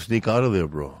how'd you sneak out of there,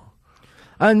 bro?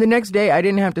 And the next day, I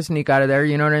didn't have to sneak out of there.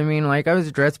 You know what I mean? Like, I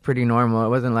was dressed pretty normal. It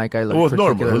wasn't like I looked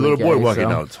particularly normal. A little boy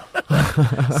walking out.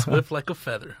 Swift like a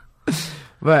feather.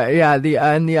 But, yeah, the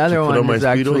other one is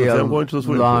actually a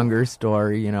longer pool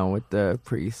story, with the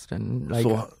priest. And like.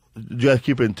 So, did you guys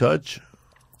keep in touch?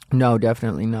 No,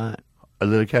 definitely not. I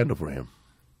lit a candle for him.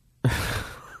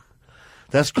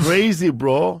 That's crazy,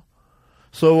 bro.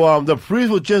 So, the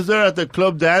priest was just there at the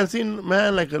club dancing,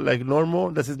 man, like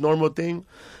normal? That's his normal thing?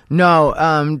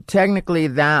 No, technically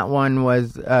that one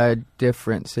was a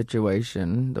different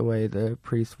situation, the way the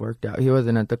priest worked out. He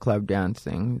wasn't at the club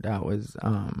dancing. That was...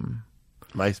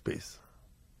 MySpace.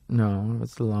 No,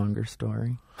 it's a longer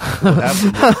story. What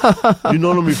happened? You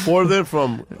know him before then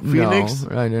from Phoenix?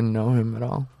 No, I didn't know him at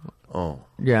all. Oh.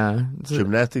 Yeah.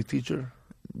 Gymnastic teacher?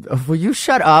 Will you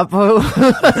shut up?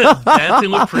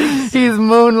 Dancing with priests. He's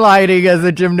moonlighting as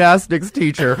a gymnastics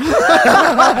teacher.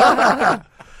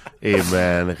 Hey,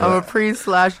 man. I'm a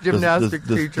priest/gymnastics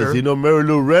teacher. Does he know Mary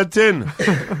Lou Retton?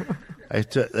 I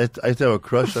used to have a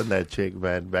crush on that chick,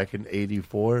 man, back in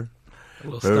 '84.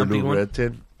 Mary Lou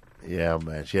Retton. Yeah,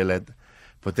 man. She had that.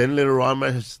 But then later on,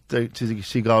 man,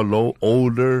 she got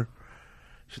older.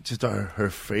 Her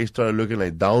face started looking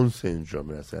like Down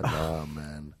syndrome. And I said, nah,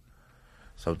 man.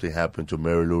 Something happened to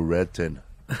Mary Lou Retton.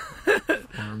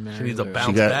 She needs a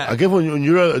bounce back. I guess when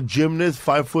you're a gymnast,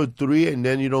 5'3", and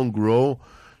then you don't grow,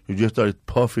 you just start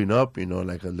puffing up,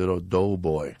 like a little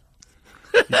doughboy.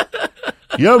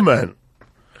 Yeah, man.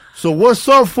 So what's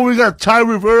up, fool? We got Ty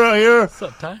Rivera here. What's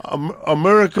up, Ty?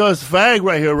 America's fag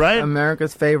right here, right?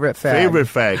 America's favorite fag. Favorite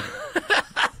fag.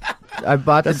 I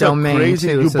bought the domain, crazy.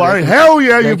 too. You bought it? Hell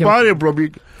yeah, you bought it, bro.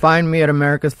 Find me at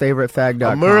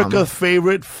americasfavoritefag.com. America's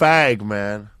favorite fag,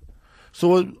 man.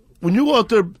 So when you go out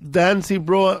there dancing,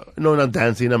 bro, no, not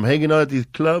dancing, I'm hanging out at these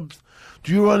clubs,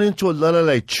 do you run into a lot of,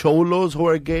 like, cholos who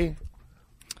are gay?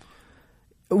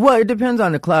 Well, it depends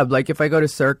on the club. Like, if I go to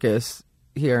Circus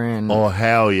here in... Oh,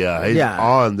 hell yeah. He's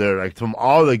on there, like, from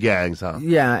all the gangs, huh?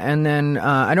 Yeah, and then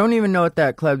I don't even know if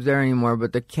that club's there anymore,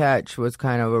 but the Catch was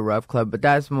kind of a rough club, but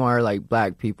that's more, like,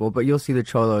 black people. But you'll see the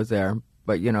cholos there.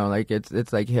 But, like,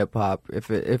 it's like hip-hop, if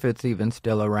it's even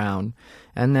still around.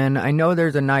 And then I know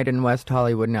there's a night in West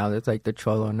Hollywood now that's like the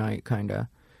cholo night, kind of.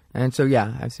 And so,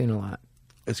 yeah, I've seen a lot.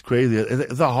 It's crazy.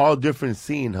 It's a whole different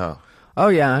scene, huh? Oh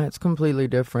yeah, it's completely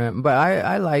different. But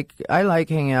I like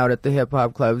hanging out at the hip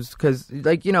hop clubs because,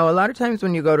 like, a lot of times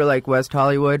when you go to like West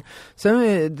Hollywood, some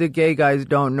of the gay guys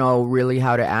don't know really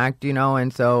how to act,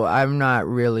 and so I'm not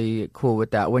really cool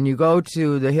with that. When you go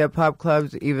to the hip hop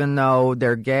clubs, even though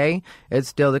they're gay, it's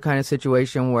still the kind of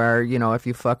situation where if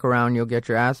you fuck around, you'll get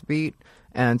your ass beat,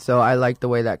 and so I like the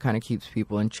way that kind of keeps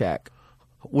people in check.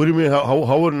 What do you mean?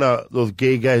 How wouldn't those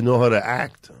gay guys know how to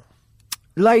act?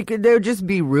 Like, they'll just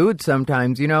be rude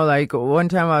sometimes, like one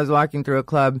time I was walking through a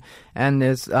club and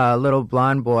this little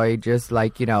blonde boy just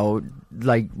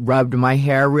rubbed my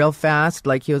hair real fast.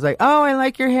 Like, he was like, oh, I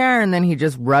like your hair. And then he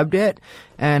just rubbed it.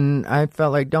 And I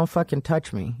felt like, don't fucking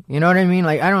touch me. You know what I mean?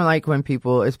 Like, I don't like when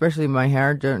people, especially my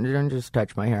hair, don't just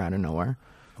touch my hair out of nowhere.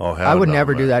 Oh, hell I would no,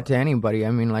 never man. do that to anybody.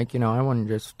 I mean, like, I wouldn't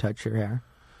just touch your hair.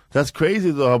 That's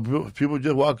crazy, though. How people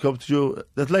just walk up to you.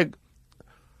 That's like,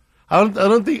 I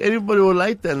don't think anybody would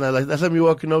like that. Like, that's like me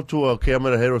walking up to, okay, I'm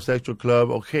at a heterosexual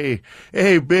club. Okay,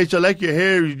 hey, bitch, I like your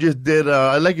hair. You just did,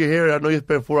 I like your hair. I know you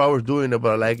spent 4 hours doing it,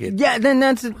 but I like it. Yeah, then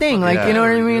that's the thing. Like, you know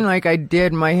what I mean? Like, I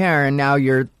did my hair, and now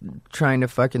you're trying to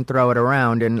fucking throw it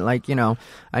around. And, like, I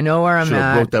know where I'm Should've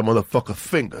at. broke that motherfucker's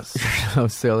fingers. So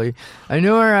silly. I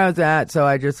knew where I was at, so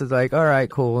I just was like, all right,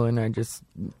 cool. And I just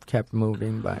kept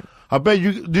moving back. I bet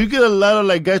do you get a lot of,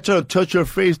 like, guys trying to touch your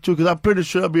face, too? Because I'm pretty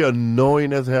sure that'd be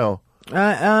annoying as hell.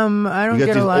 I don't you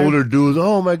get these a lot older dudes.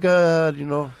 Oh my god,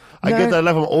 I get that a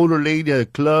lot from older ladies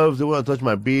at clubs. They want to touch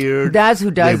my beard. That's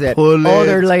who does it.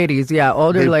 Older ladies, yeah.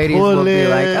 Older ladies will be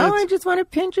like, oh, I just want to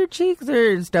pinch your cheeks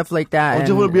or stuff like that. I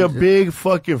just want to be a big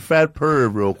fucking fat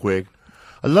perv real quick.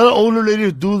 A lot of older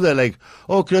ladies do that. Like,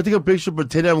 oh, can I take a picture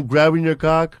pretending I'm grabbing your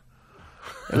cock?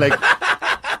 And like,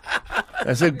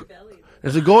 I said,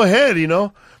 go ahead,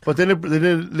 But then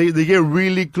they get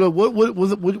really close. What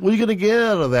are you gonna get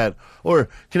out of that? Or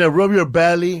can I rub your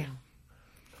belly?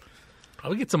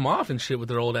 Probably get some off and shit with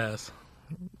their old ass.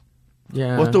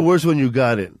 Yeah. What's the worst when you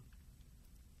got it?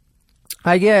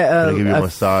 I get give you a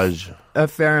massage. A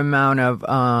fair amount of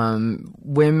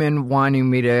women wanting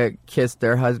me to kiss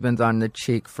their husbands on the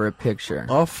cheek for a picture.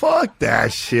 Oh, fuck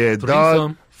that shit,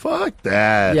 dog. Fuck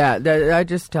that. Yeah, I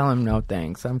just tell them no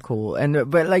thanks. I'm cool.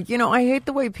 But like, I hate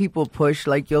the way people push.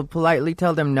 Like, you'll politely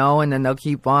tell them no, and then they'll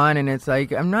keep on. And it's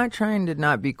like, I'm not trying to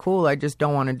not be cool. I just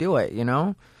don't want to do it.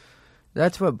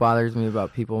 That's what bothers me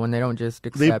about people when they don't just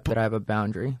accept that I have a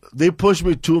boundary. They push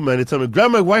me too, man. They tell me, grab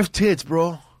my wife's tits,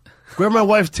 bro. Grab my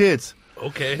wife's tits.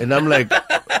 Okay. And I'm like,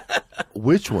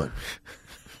 which one?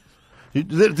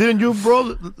 Didn't you,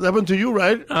 bro? That happened to you,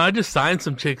 right? I just signed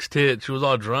some chick's tit. She was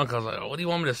all drunk. I was like, oh, what do you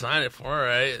want me to sign it for,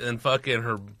 right? And fucking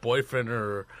her boyfriend or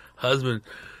her husband,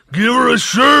 give her a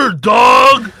shirt,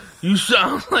 dog! You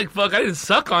sound like, fuck, I didn't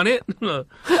suck on it.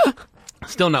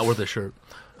 Still not worth a shirt.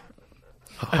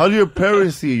 How do your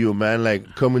parents see you, man,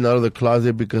 like coming out of the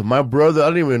closet? Because my brother, I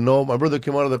didn't even know. My brother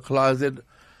came out of the closet.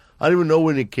 I didn't even know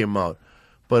when he came out.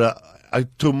 But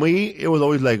to me, it was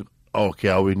always like, okay,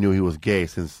 I always knew he was gay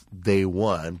since day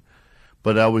one.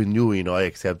 But I always knew, I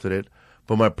accepted it.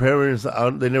 But my parents,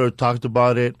 they never talked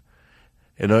about it.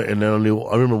 And I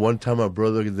remember one time my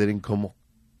brother didn't come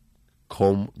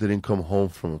home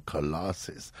from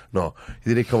Colossus. No,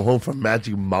 he didn't come home from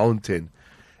Magic Mountain.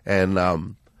 And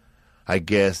I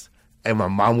guess, and my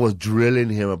mom was drilling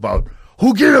him about,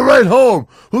 who gave a ride home?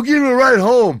 Who gave a ride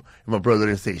home? And my brother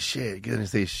didn't say shit,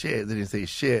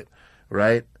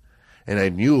 right? And I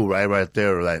knew right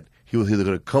there that he was either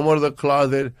going to come out of the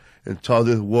closet and tell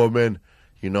this woman,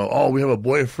 oh, we have a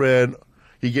boyfriend,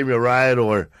 he gave me a ride,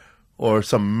 or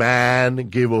some man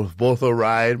gave us both a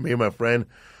ride, me and my friend,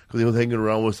 because he was hanging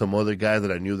around with some other guy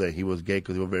that I knew that he was gay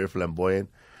because he was very flamboyant.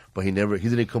 But he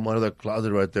didn't come out of the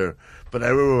closet right there. But I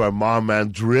remember my mom,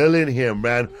 man, drilling him,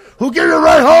 man. Who gave you a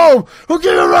ride home? Who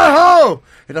gave you a ride home?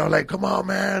 And I was like, come on,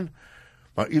 man.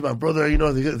 My brother,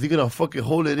 is he going to fucking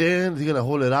hold it in? Is he going to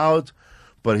hold it out?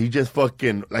 But he just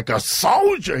fucking, like a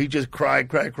soldier, he just cried.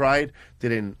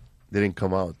 Didn't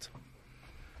come out.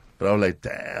 But I was like,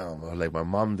 damn. I was like, my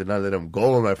mom did not let him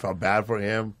go, and I felt bad for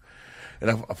him.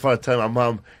 And I felt telling my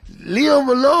mom, leave him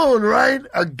alone, right?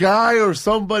 A guy or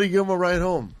somebody give him a ride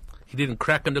home. He didn't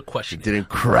crack under question. He didn't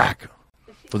crack.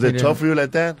 Was it tough for you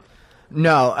like that?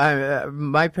 No,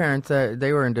 my parents,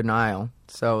 they were in denial.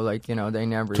 So, they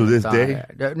never... To this day?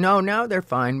 No, now they're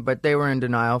fine, but they were in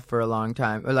denial for a long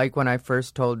time. Like, when I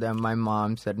first told them, my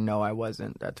mom said, no, I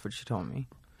wasn't. That's what she told me.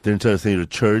 Didn't try to send you to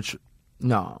church?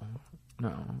 No.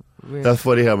 That's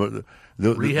funny how...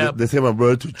 They send my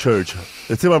brother to church.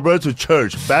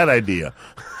 Bad idea.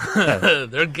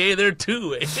 They're gay there,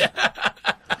 too.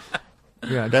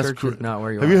 Yeah, that's church is not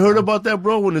where you Have you heard about that,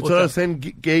 bro? When they try to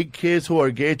send gay kids who are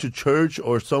gay to church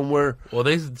or somewhere. Well,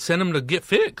 they send them to get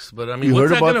fixed. But, I mean, you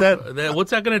heard about that?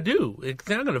 What's that going to do? It's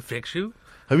not going to fix you.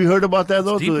 Have you heard about that,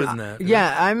 though? It's deeper than that.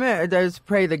 Yeah, there's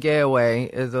Pray the Gay Away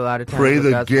is a lot of times. Pray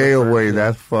the Gay Away.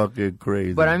 That's fucking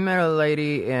crazy. But I met a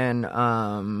lady in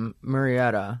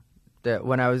Marietta. That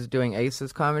when I was doing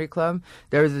Aces Comedy Club,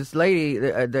 there was this lady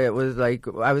that was like,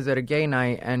 I was at a gay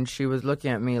night, and she was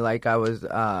looking at me like I was,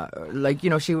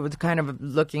 she was kind of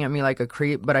looking at me like a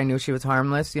creep, but I knew she was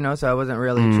harmless, so I wasn't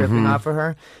really tripping off of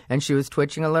her, and she was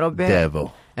twitching a little bit.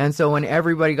 Devil. And so when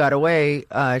everybody got away,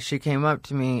 she came up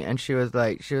to me and she was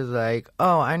like,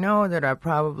 oh, I know that I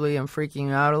probably am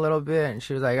freaking out a little bit. And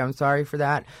she was like, I'm sorry for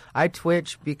that. I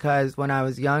twitch because when I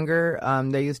was younger,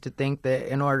 they used to think that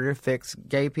in order to fix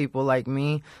gay people like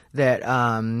me, that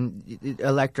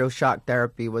electroshock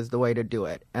therapy was the way to do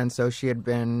it. And so she had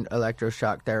been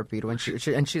electroshock therapied when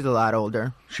and she's a lot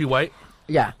older. She white?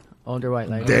 Yeah. Older white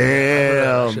lady.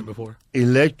 Damn. Shit before.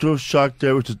 Electroshock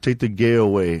therapy to take the gay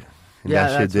away. And yeah,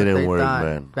 that shit didn't work,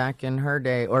 man. Back in her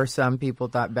day, or some people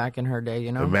thought back in her day,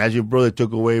 Imagine, bro, they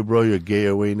took away, bro, your gay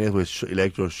awareness with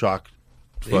electroshock.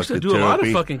 They used to do a lot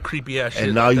of fucking creepy ass shit.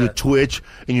 And now you twitch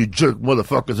and you jerk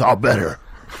motherfuckers all better.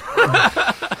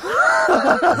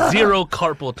 Zero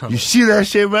carpal tunnel. You see that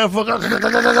shit,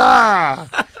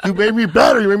 motherfucker? You made me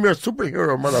better. You made me a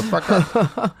superhero,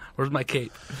 motherfucker. Where's my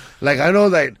cape? Like, I know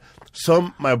that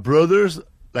my brothers,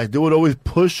 like, they would always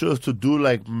push us to do,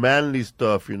 like, manly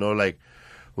stuff, like,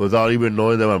 without even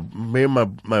knowing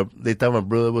that they thought my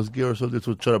brother was gay or something,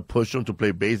 to try to push him to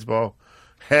play baseball.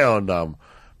 Hell no.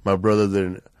 My brother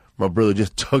didn't. My brother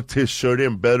just tucked his shirt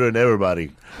in better than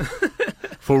everybody.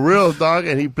 For real, dog.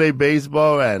 And he played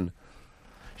baseball, and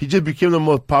he just became the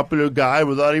most popular guy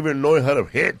without even knowing how to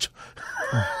hit.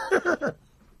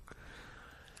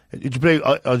 Did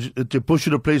they push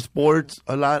you to play sports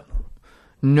a lot?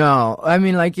 No. I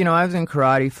mean, I was in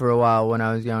karate for a while when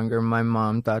I was younger. My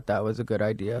mom thought that was a good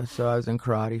idea, so I was in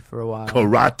karate for a while.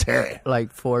 Karate?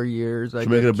 Like 4 years. Did you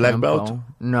make it a black belt?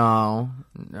 No.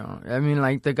 I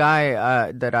mean, the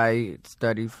guy that I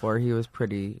studied for, he was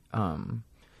pretty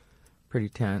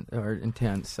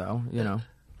intense, so,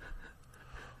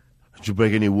 Did you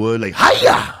break any wood? Like,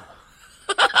 hi-ya!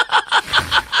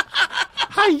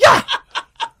 Hi-ya!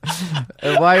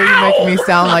 Why are you making me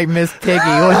sound like Miss Piggy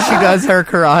when she does her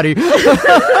karate?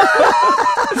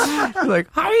 Like,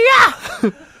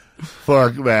 hiya!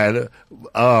 Fuck, man.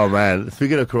 Oh, man.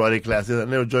 Speaking of karate classes, I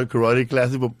never joined karate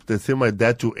classes, but they sent my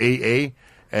dad to AA,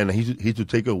 and he used to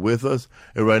take it with us.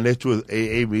 And right next to his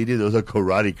AA meeting, there was a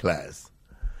karate class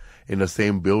in the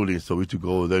same building, so we used to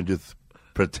go over there and just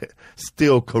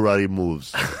steal karate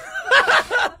moves.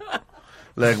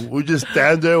 Like, we just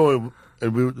stand there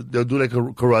and they'll do like a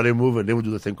karate move, and they would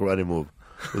do the same karate move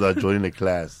without joining the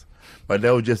class. But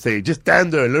they would just say, just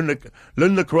stand there and learn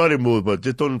the karate move, but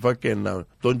just don't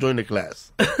don't join the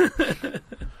class.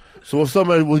 So what's up,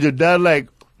 man? Was your dad like,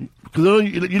 because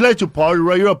you like to party,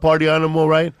 right? You're a party animal,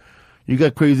 right? You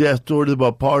got crazy ass stories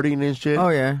about partying and shit. Oh,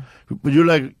 yeah. But you're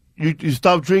like you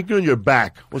stopped drinking and you're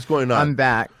back. What's going on? I'm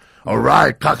back. All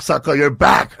right, cocksucker, you're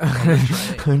back.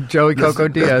 Joey Coco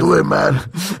Diaz. Let's do it, man.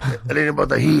 It ain't about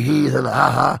the hee-hees and the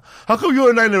ha-ha. How come you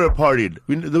and I never partied?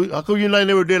 How come you and I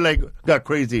never got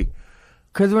crazy?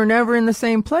 Because we're never in the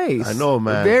same place. I know,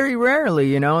 man. Very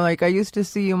rarely, Like, I used to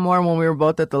see you more when we were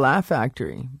both at the Laugh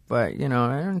Factory. But, I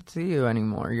don't see you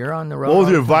anymore. You're on the road. What was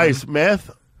your vice?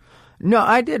 Meth? No,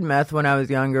 I did meth when I was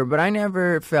younger, but I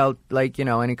never felt like,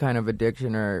 any kind of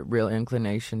addiction or real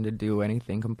inclination to do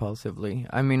anything compulsively.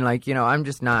 I mean, like, I'm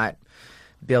just not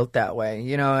built that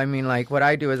way. I mean, like, what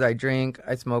I do is I drink,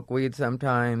 I smoke weed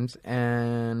sometimes,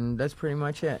 and that's pretty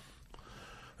much it.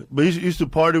 But you used to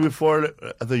party before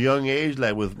at a young age,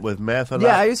 like with meth a lot?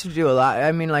 Yeah, I used to do a lot.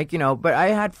 I mean, like, but I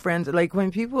had friends, like, when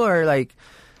people are, like,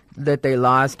 that they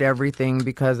lost everything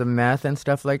because of meth and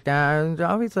stuff like that, I was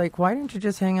always like, why didn't you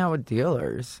just hang out with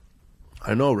dealers?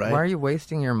 I know, right? Why are you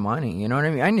wasting your money? You know what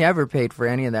I mean? I never paid for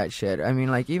any of that shit. I mean,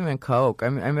 like, even Coke.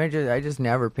 I just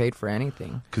never paid for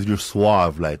anything. Because you're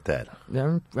suave like that.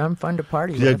 I'm fun to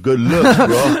party with. You have good looks,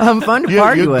 bro. I'm fun to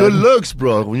party with. You're good looks,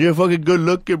 bro. When you're fucking good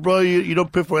looking, bro, you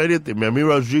don't pay for anything, man. Me and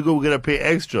Rodrigo, we're going to pay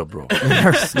extra, bro.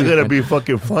 We're going to be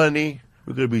fucking funny.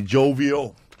 We're going to be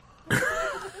jovial.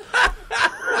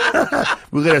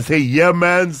 We're going to say, yeah,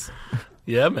 mans.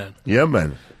 Yeah, man. Yeah,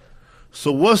 man.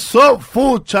 So what's up,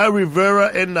 fool? Ty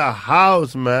Rivera in the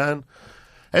house, man.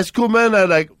 That's cool, man.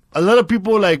 Like, a lot of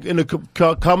people, like, in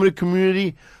the comedy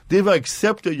community, they've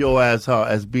accepted your ass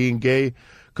as being gay.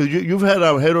 Because you've had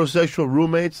heterosexual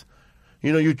roommates.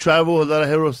 You travel with a lot of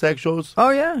heterosexuals. Oh,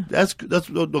 yeah. That's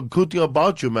the cool thing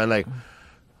about you, man. Like,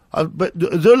 but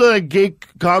is there a lot of gay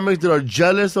comics that are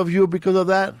jealous of you because of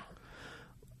that?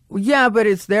 Yeah, but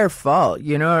it's their fault,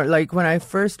 Like, when I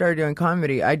first started doing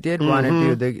comedy, I did want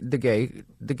to do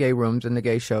the gay rooms and the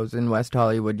gay shows in West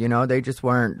Hollywood. They just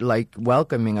weren't like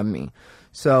welcoming of me.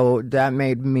 So that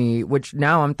made me, which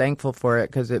now I'm thankful for it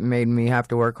because it made me have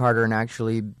to work harder and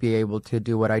actually be able to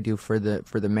do what I do for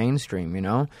the mainstream,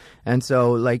 And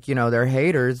so, like, they're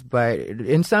haters, but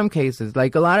in some cases,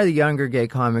 like, a lot of the younger gay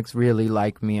comics really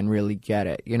like me and really get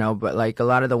it, But, like, a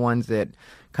lot of the ones that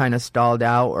kind of stalled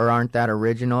out or aren't that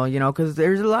original, because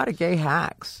there's a lot of gay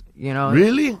hacks,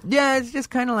 Really? Yeah, it's just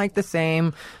kind of like the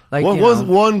same. Like, what was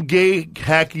one gay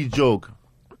hacky joke?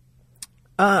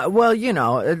 Well,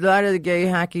 a lot of the gay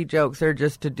hacky jokes are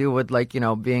just to do with, like,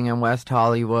 being in West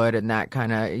Hollywood and that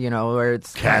kind of, where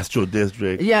it's Castro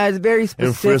District. Yeah, it's very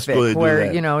specific. In Frisco,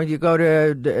 where you go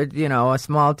to a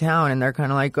small town and they're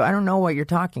kind of like, I don't know what you're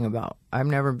talking about. I've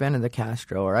never been to the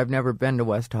Castro or I've never been to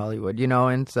West Hollywood,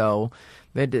 and so,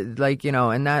 like,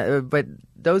 and that, but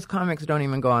those comics don't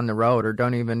even go on the road or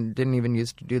didn't even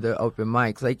used to do the open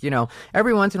mics. Like,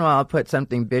 every once in a while I'll put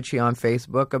something bitchy on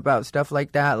Facebook about stuff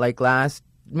like that. Like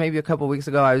maybe a couple weeks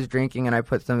ago I was drinking and I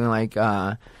put something like,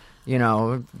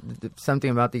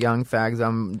 something about the young fags.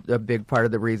 I'm a big part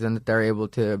of the reason that they're able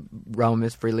to roam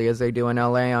as freely as they do in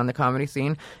LA on the comedy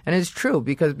scene. And it's true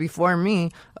because before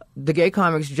me, the gay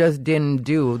comics just didn't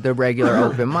do the regular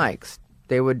open mics.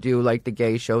 They would do, like, the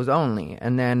gay shows only.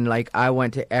 And then, like, I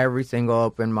went to every single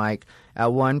open mic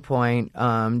at one point,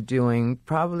 doing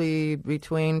probably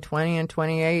between 20 and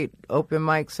 28 open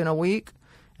mics in a week.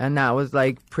 And that was,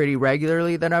 like, pretty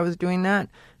regularly that I was doing that.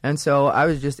 And so I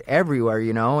was just everywhere,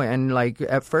 and, like,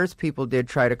 at first people did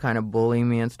try to kind of bully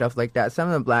me and stuff like that. Some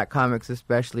of the black comics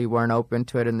especially weren't open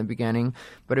to it in the beginning,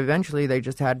 but eventually they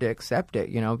just had to accept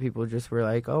it, People just were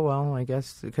like, oh, well, I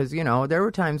guess, because, there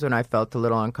were times when I felt a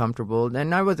little uncomfortable,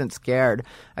 and I wasn't scared.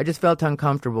 I just felt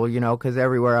uncomfortable, because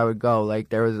everywhere I would go, like,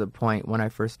 there was a point when I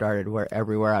first started where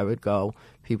everywhere I would go,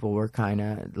 people were kind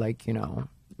of, like,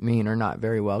 mean or not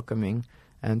very welcoming.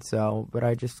 And so, but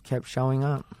I just kept showing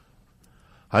up.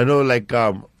 I know, like,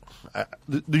 do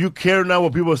you care now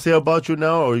what people say about you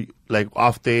now, or like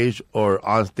off stage or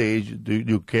on stage? Do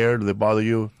you care? Do they bother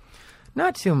you?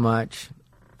 Not too much.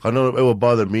 I know it would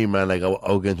bother me, man. Like,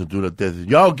 I would get to do this.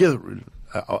 Y'all get.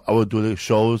 I would do the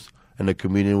shows, and the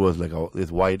comedian was like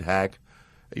this white hack.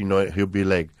 He'll be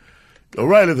like, "All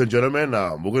right, ladies and gentlemen,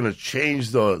 we're gonna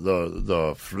change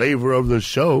the flavor of the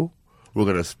show. We're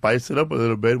gonna spice it up a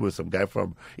little bit with some guy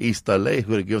from East LA who's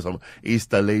gonna give some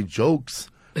East LA jokes."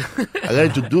 I got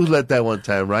introduced like that one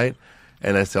time, right?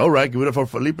 And I said, all right, give it up for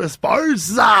Felipe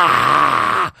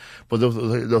Esparza. But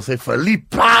they'll say,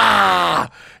 Felipe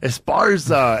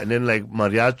Esparza. And then, like,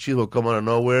 mariachis will come out of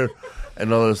nowhere.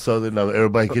 And all of a sudden,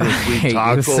 everybody getting free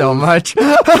tacos. You so much.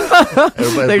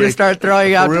 They just start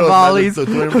throwing out tamales.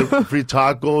 Free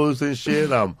tacos and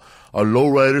shit. A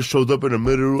lowrider shows up in the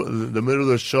middle of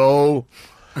the show.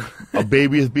 A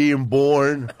baby is being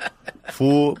born.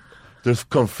 Fool. There's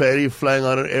confetti flying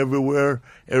on it everywhere.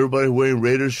 Everybody wearing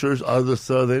Raiders shirts all of a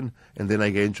sudden. And then I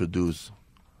get introduced.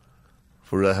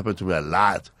 For that happened to me a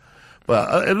lot.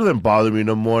 But it doesn't bother me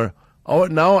no more. Oh,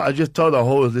 now I just tell the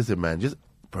host, listen, man, just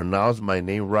pronounce my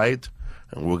name right,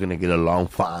 and we're going to get along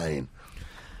fine.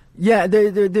 Yeah,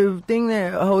 the thing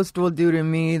that a host will do to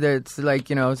me that's like,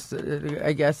 you know,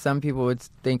 I guess some people would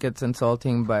think it's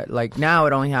insulting, but like now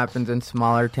it only happens in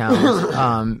smaller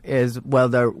towns, is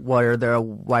they'll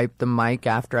wipe the mic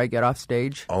after I get off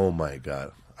stage. Oh my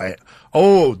God.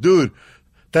 Dude,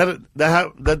 that's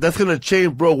going to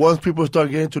change, bro. Once people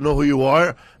start getting to know who you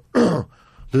are, they're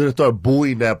going to start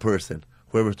booing that person,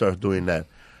 whoever starts doing that.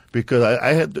 Because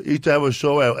I used to have a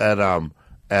show at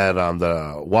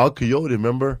the Wild Coyote,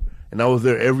 remember? And I was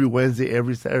there every Wednesday,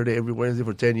 every Saturday, every Wednesday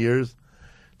for 10 years.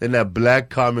 Then that black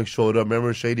comic showed up,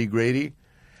 remember Shady Grady?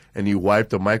 And he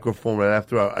wiped the microphone right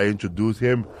after I introduced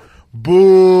him.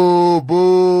 Boo,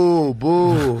 boo,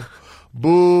 boo,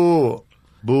 boo,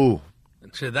 boo.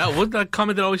 Shit, wasn't that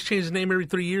comic that always changed his name every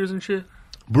 3 years and shit?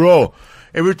 Bro,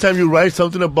 every time you write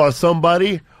something about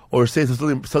somebody or say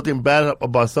something bad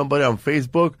about somebody on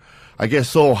Facebook, I get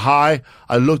so high,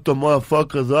 I look the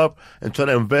motherfuckers up and try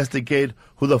to investigate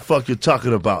who the fuck you're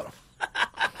talking about.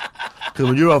 Because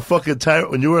when you're on fucking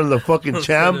when you were on the fucking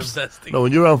champs,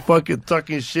 when you're on fucking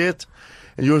talking shit,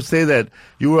 and you would say that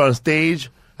you were on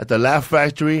stage at the Laugh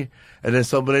Factory, and then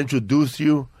somebody introduced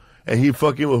you, and he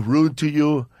fucking was rude to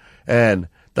you, and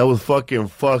that was fucking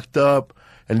fucked up,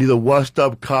 and he's a washed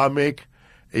up comic,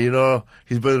 and, you know,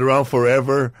 he's been around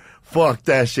forever. Fuck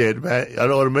that shit, man. I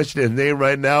don't want to mention his name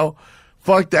right now.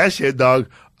 Fuck that shit, dog.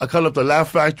 I called up the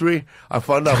Laugh Factory. I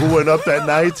found out who went up that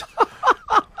night.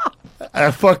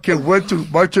 I fucking went to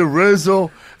Martin Rizzo.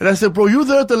 And I said, bro, you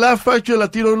there at the Laugh Factory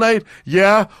Latino night?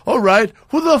 Yeah, all right.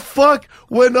 Who the fuck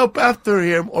went up after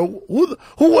him? Or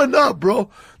who went up, bro?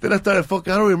 Then I started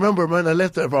fucking, I don't remember, man. I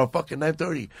left at around fucking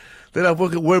 9:30. Then I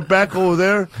fucking went back over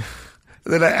there.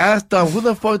 Then I asked them, who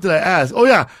the fuck did I ask? Oh,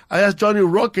 yeah, I asked Johnny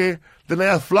Roque. Then I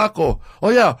asked Flaco. Oh,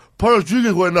 yeah, Paul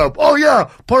Rodriguez went up. Oh, yeah,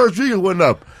 Paul Rodriguez went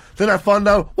up. Then I found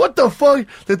out, what the fuck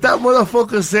did that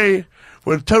motherfucker say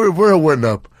when Terry Rivera went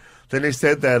up? Then they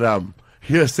said that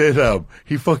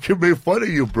he fucking made fun of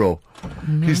you, bro.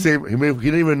 Mm-hmm. He said he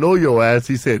didn't even know your ass.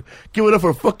 He said, give it up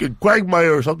for fucking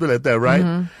Quagmire or something like that, right?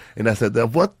 Mm-hmm. And I said,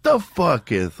 what the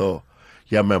fuck is so?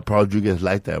 Yeah, man, Paul Rodriguez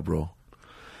like that, bro.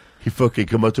 He fucking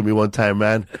come up to me one time,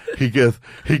 man. He give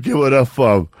it up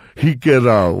for he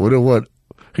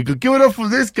could give it up for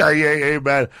this guy. Yeah, hey,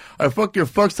 man. I fucking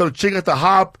fucked some chick at the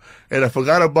Hop and I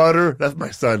forgot about her. That's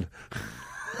my son.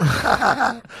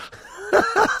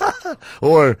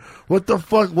 Or what the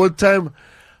fuck? One time,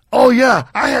 oh yeah,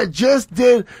 I had just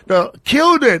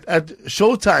killed it at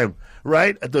Showtime,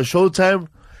 right? At the Showtime.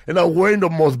 And I'm wearing the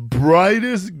most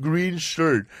brightest green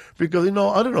shirt because, you know,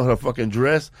 I don't know how to fucking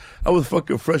dress. I was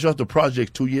fucking fresh off the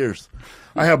project 2 years.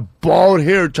 I have bald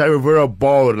hair, Ty Rivera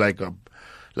bald, like a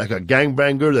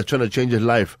gangbanger that's trying to change his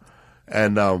life.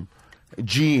 And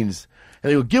jeans. And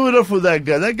they go, give it up for that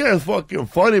guy. That guy is fucking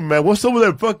funny, man. What's up with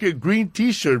that fucking green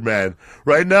T-shirt, man?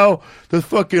 Right now, there's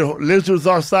fucking lizards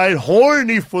outside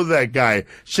horny for that guy.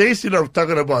 Chasing him,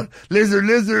 talking about lizard,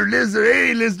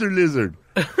 hey, lizard.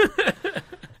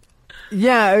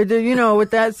 Yeah, you know,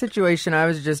 with that situation, I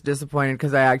was just disappointed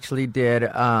because I actually did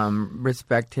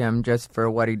respect him just for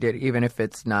what he did, even if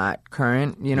it's not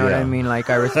current. You know what I mean? Like,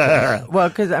 I respect. Well,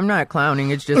 because I'm not clowning;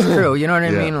 it's just true. You know what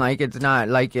I mean? Like, it's not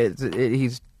like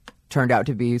he's turned out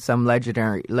to be some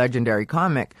legendary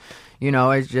comic. You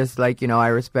know, it's just like, you know, I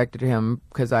respected him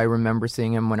because I remember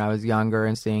seeing him when I was younger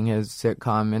and seeing his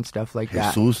sitcom and stuff like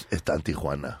that. Jesus está en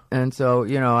Tijuana. And so,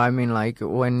 you know, I mean, like,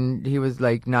 when he was,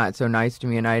 like, not so nice to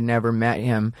me and I had never met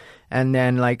him, and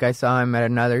then, like, I saw him at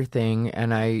another thing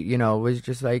and I, you know, was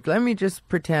just like, let me just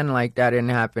pretend like that didn't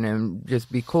happen and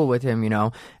just be cool with him, you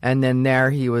know. And then there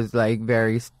he was, like,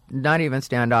 very, not even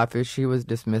standoffish, he was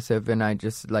dismissive, and I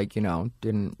just, like, you know,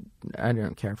 I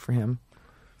didn't care for him.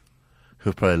 He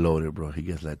was probably loaded, bro. He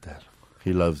gets like that.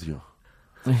 He loves you.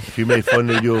 If he made fun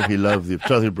of you, he loves you.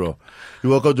 Trust me, bro. You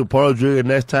walk up to Paul Rodriguez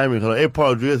next time, you're like, hey,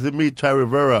 Paul Rodriguez, it's me, Ty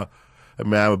Rivera. I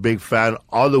mean, I'm a big fan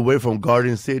all the way from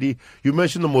Garden City. You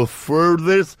mentioned the most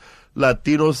furthest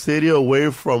Latino city away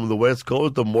from the West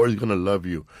Coast, the more he's going to love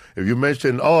you. If you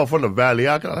mention, oh, I'm from the Valley,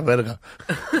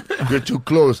 you're too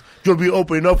close. You'll be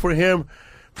opening up for him.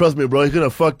 Trust me, bro. He's going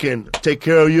to fucking take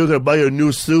care of you. He's going to buy you a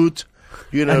new suit.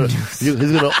 You know, he's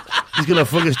gonna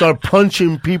fucking start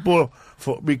punching people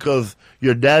because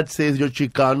your dad says you're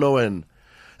Chicano, and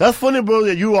that's funny, bro.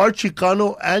 That you are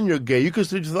Chicano and you're gay. You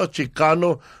consider yourself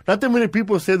Chicano. Not that many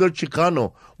people say they're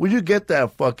Chicano. Where you get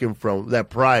that fucking from? That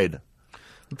pride?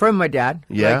 From my dad.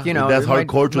 Yeah, like, you know, that's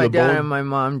hardcore to my the dad bone. and my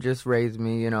mom just raised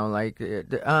me, you know, like,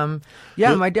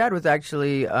 yeah, my dad was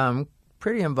actually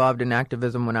pretty involved in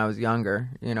activism when I was younger.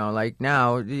 You know, like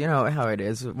now, you know how it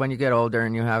is when you get older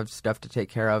and you have stuff to take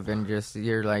care of, and just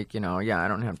you're like, you know, yeah, I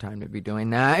don't have time to be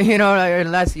doing that. You know, like,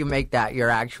 unless you make that your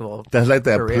actual. That's like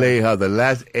that career. play, how the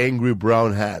last angry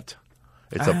brown hat.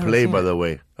 It's a play, by the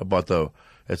way, about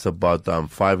it's about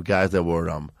 5 guys that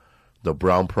were the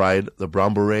Brown Pride, the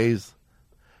Brown Berets,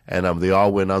 and they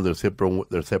all went on their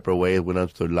separate ways, went on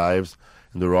to their lives,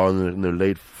 and they're all in their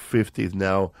late 50s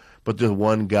now. But there's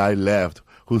one guy left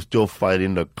who's still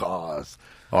fighting the cause,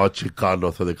 all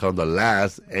Chicano, so they call him the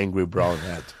last angry brown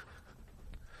hat.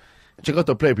 Check out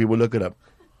the play, people. Look it up.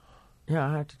 Yeah,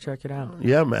 I have to check it out.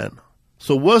 Yeah, man.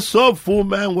 So what's up, fool,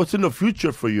 man? What's in the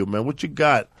future for you, man? What you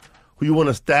got? Who you want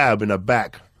to stab in the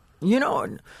back? You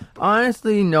know,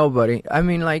 honestly, nobody. I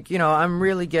mean, like, you know, I'm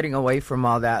really getting away from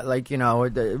all that. Like, you know,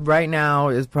 right now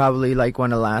is probably like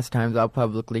one of the last times I'll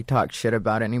publicly talk shit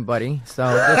about anybody. So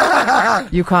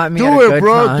you caught me at a good time. Do it,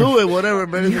 bro. Do it. Whatever,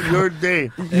 man. It's your day.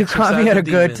 You caught me at a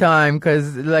good time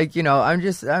because, like, you know,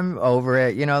 I'm over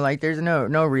it. You know, like, there's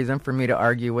no reason for me to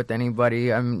argue with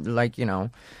anybody. I'm like, you know,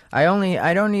 I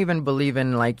don't even believe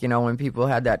in, like, you know, when people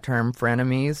had that term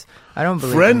frenemies. I don't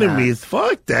believe in that. Frenemies?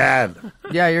 Fuck that.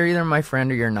 Yeah, you're either my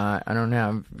friend or you're not. I don't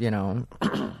have, you know,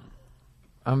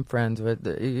 I'm friends with,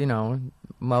 you know,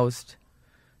 most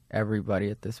everybody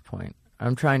at this point.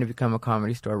 I'm trying to become a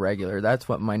Comedy Store regular. That's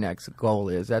what my next goal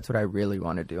is. That's what I really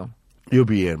want to do. You'll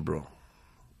be in, bro.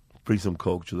 Bring some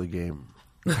Coke to the game.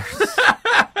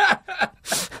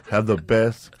 Have the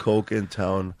best Coke in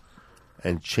town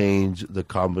and change the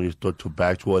Comedy Store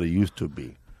back to what it used to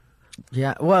be.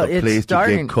 Yeah, well, it's place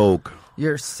starting to get Coke.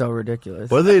 You're so ridiculous.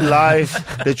 But they lie.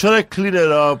 They try to clean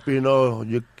it up, you know.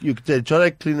 They try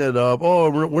to clean it up. Oh,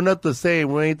 we're not the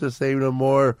same. We ain't the same no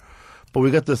more. But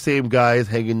we got the same guys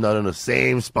hanging out in the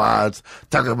same spots,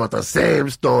 talking about the same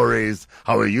stories,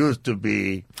 how it used to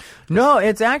be. No,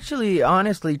 it's actually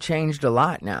honestly changed a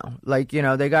lot now. Like, you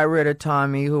know, they got rid of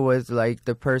Tommy, who was like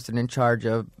the person in charge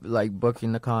of like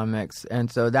booking the comics.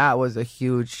 And so that was a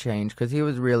huge change because he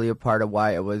was really a part of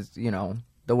why it was, you know,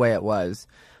 the way it was.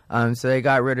 So they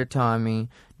got rid of Tommy.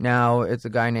 Now it's a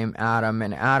guy named Adam,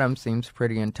 and Adam seems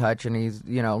pretty in touch, and he's,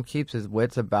 you know, keeps his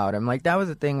wits about him. Like, that was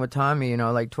the thing with Tommy, you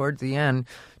know, like, towards the end,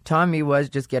 Tommy was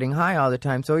just getting high all the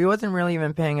time, so he wasn't really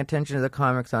even paying attention to the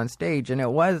comics on stage, and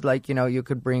it was like, you know, you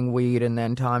could bring weed, and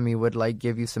then Tommy would, like,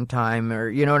 give you some time, or,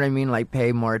 you know what I mean, like,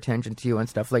 pay more attention to you and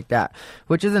stuff like that,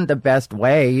 which isn't the best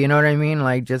way, you know what I mean,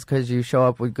 like, just because you show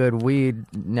up with good weed,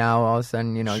 now all of a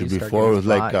sudden, you know, you start before it was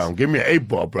spots. like, give me an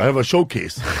 8-ball, bro, I have a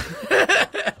showcase.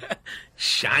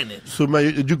 Shining. So,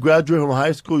 man, did you graduate from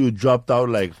high school? You dropped out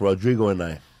like Rodrigo and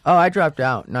I. Oh, I dropped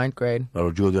out, 9th grade. No,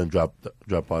 Rodrigo didn't drop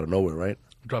out of nowhere, right?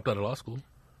 Dropped out of law school.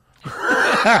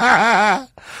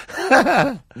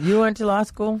 You went to law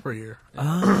school? For a year.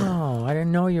 Oh, I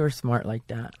didn't know you were smart like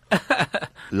that.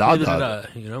 Law dog.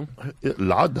 You know?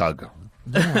 Law dog.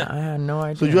 Yeah, I had no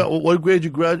idea. So what grade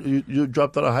you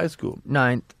dropped out of high school?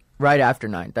 9th, right after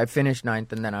 9th. I finished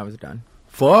 9th and then I was done.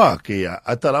 Fuck yeah!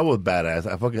 I thought I was badass.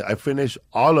 I finished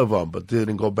all of them, but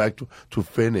didn't go back to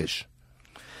finish.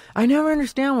 I never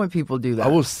understand why people do that. I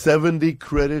was 70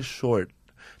 credits short.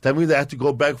 That means I had to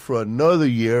go back for another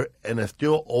year, and I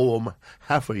still owe them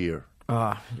half a year.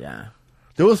 Oh, yeah.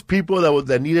 There was people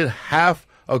that needed half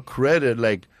a credit,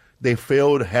 like they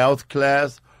failed health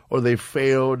class or they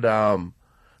failed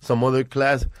some other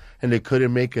class, and they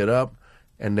couldn't make it up,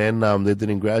 and then they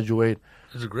didn't graduate.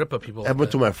 There's a grip of people. I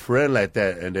went to my friend like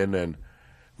that, and then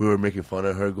we were making fun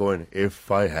of her, going, "If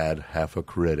I had half a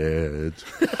credit."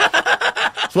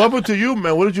 So what happened to you,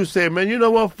 man? What did you say, man? You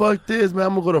know what? Fuck this, man.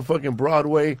 I'm gonna go to fucking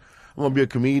Broadway. I'm gonna be a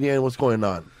comedian. What's going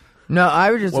on? No,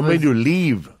 I was just. What made you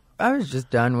leave? I was just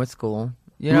done with school.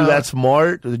 You were know, that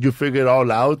smart? Did you figure it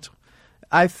all out?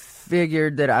 I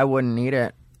figured that I wouldn't need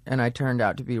it, and I turned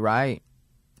out to be right.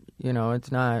 You know,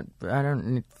 it's not. I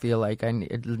don't feel like I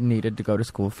needed to go to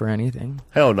school for anything.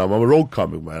 Hell no, I'm a road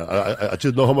comic, man. I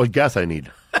just know how much gas I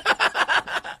need.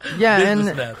 Yeah,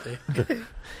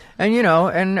 and you know,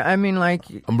 and I mean, like,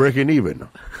 I'm breaking even.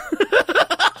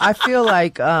 I feel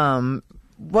like,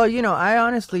 well, you know, I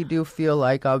honestly do feel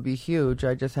like I'll be huge.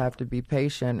 I just have to be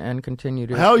patient and continue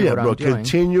to. Hell do yeah, what bro! I'm doing.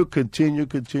 Continue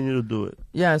to do it.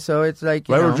 Yeah, so it's like,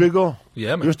 you right, know, Rodrigo.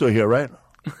 Yeah, man. You're still here, right?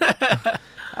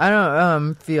 I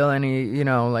don't feel any, you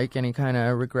know, like any kind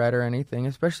of regret or anything,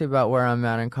 especially about where I'm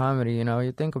at in comedy. You know,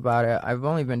 you think about it, I've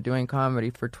only been doing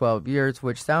comedy for 12 years,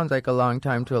 which sounds like a long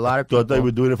time to a lot of people. So I thought you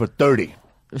were doing it for 30.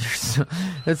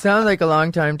 It sounds like a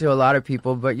long time to a lot of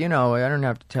people, but I don't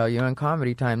have to tell you. In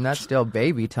comedy time, that's still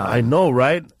baby time. I know,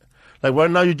 right? Like right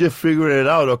now, you just figure it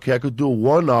out. Okay, I could do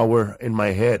 1 hour in my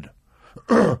head.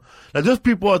 Now, there's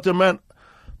people out there, man.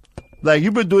 Like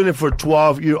you've been doing it for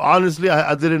 12 years. Honestly,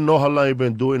 I didn't know how long you've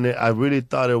been doing it. I really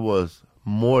thought it was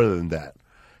more than that,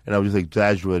 and I was just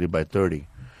exaggerating by 30.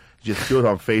 Just do it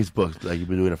on Facebook, like you've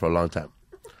been doing it for a long time.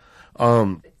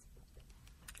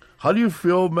 How do you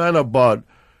feel, man, about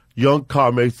young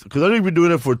comics? Because I know you've been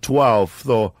doing it for 12.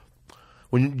 So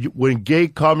when gay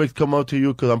comics come out to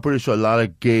you, because I'm pretty sure a lot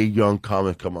of gay young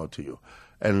comics come out to you,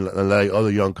 and like other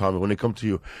young comics, when they come to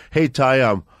you, hey Ty,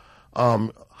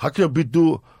 how can I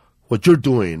do what you're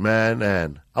doing, man?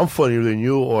 And I'm funnier than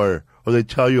you, or they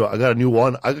tell you I got a new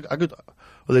one. I could,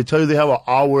 or they tell you they have an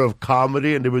hour of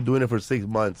comedy and they've been doing it for 6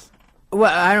 months. Well,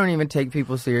 I don't even take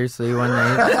people seriously when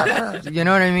they, you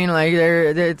know what I mean? Like,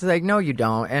 it's like, no, you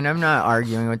don't. And I'm not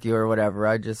arguing with you or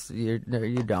whatever. You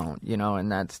don't,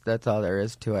 and that's all there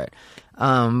is to it.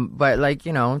 But like,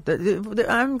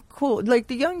 I'm cool. Like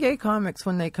the young gay comics,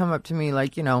 when they come up to me,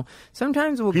 like,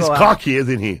 sometimes He's cocky,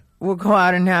 isn't he? We'll go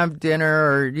out and have dinner,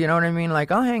 or you know what I mean?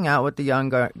 Like, I'll hang out with the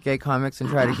young gay comics and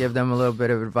try to give them a little bit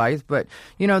of advice. But,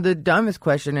 the dumbest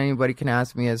question anybody can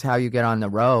ask me is how you get on the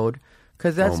road.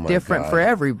 Because that's different for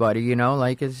everybody,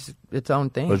 like it's its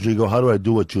own thing. Rodrigo, how do I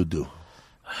do what you do?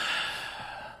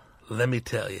 Let me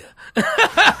tell you.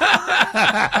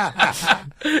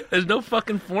 There's no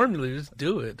fucking formula. Just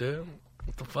do it, dude.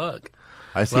 What the fuck?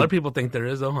 A lot of people think there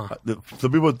is, though, huh?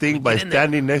 Some people think by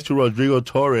standing next to Rodrigo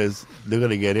Torres, they're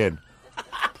going to get in.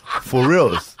 For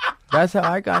reals. That's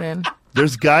how I got in.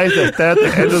 There's guys that stand at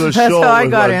the end of the That's show. That's how I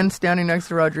got in, standing next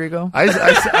to Rodrigo. I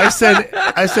said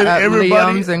everybody.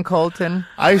 Liam's and Colton.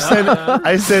 I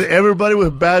said everybody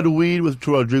with bad weed was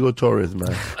to Rodrigo Torres,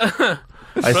 man.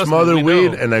 I smell their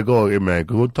weed and I go, hey man,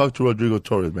 go talk to Rodrigo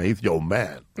Torres, man. He's your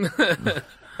man.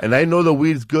 And I know the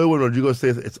weed's good when Rodrigo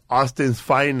says it's Austin's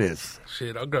finest.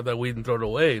 Shit, I'll grab that weed and throw it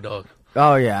away, dog.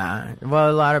 Oh yeah. Well,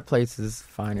 a lot of places'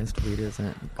 finest weed, isn't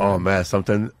it? Oh man,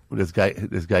 sometimes this guy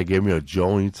gave me a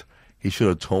joint. He should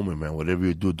have told me, man, whatever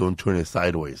you do, don't turn it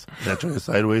sideways. And I turned it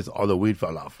sideways, all the weed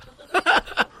fell off.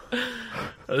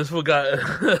 This fool got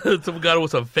it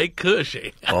with some fake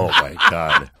cushy. Oh, my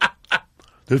God.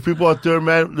 There's people out there,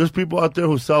 man. There's people out there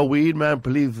who sell weed, man.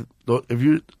 Please, if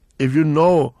you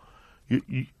know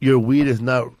your weed is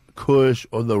not kush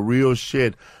or the real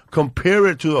shit, compare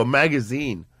it to a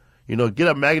magazine. Get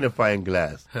a magnifying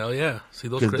glass. Hell yeah. See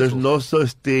those crystals. Because there's no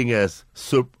such thing as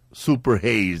super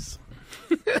haze.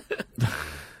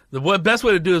 The best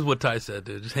way to do is what Ty said,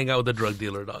 dude. Just hang out with a drug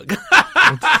dealer, dog.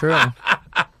 It's true.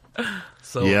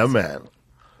 Yeah, man.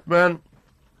 Man,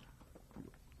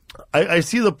 I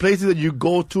see the places that you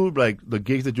go to, like the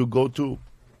gigs that you go to,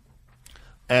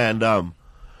 and I'm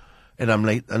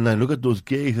like, and I look at those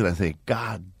gigs and I say,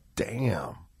 God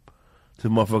damn, this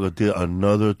motherfucker did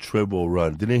another triple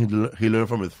run. Didn't he learn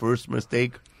from his first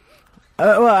mistake?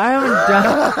 Well,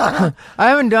 I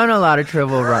haven't done a lot of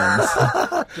triple runs.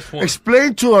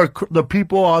 Explain to the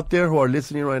people out there who are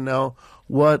listening right now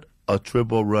what a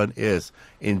triple run is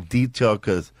in detail,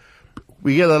 because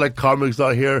we get a lot of comics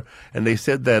out here, and they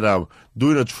said that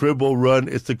doing a triple run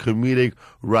is the comedic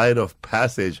rite of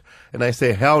passage. And I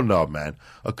say, hell no, man.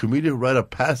 A comedic rite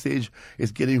of passage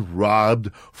is getting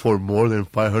robbed for more than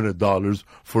 $500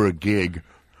 for a gig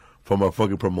from a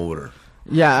fucking promoter.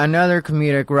 Yeah, another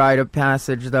comedic rite of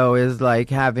passage, though, is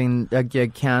like having a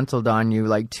gig canceled on you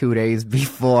like 2 days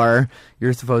before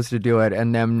you're supposed to do it,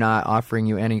 and them not offering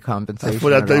you any compensation. That's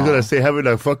what I thought you were going to say, having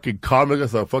a fucking comic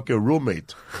as a fucking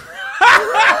roommate.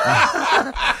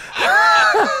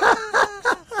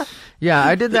 Yeah,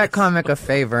 I did that comic a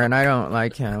favor, and I don't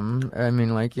like him. I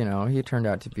mean, like, he turned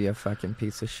out to be a fucking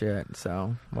piece of shit,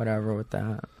 so whatever with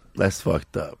that. That's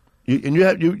fucked up.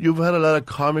 You've had a lot of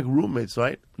comic roommates,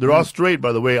 right? They're all straight,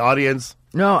 by the way, audience.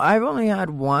 No, I've only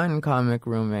had one comic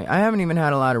roommate. I haven't even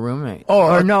had a lot of roommates.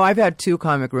 No, I've had two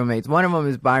comic roommates. One of them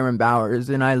is Byron Bowers,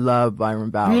 and I love Byron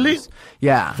Bowers. Really?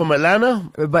 Yeah. From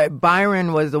Atlanta? But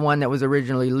Byron was the one that was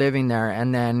originally living there,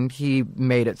 and then he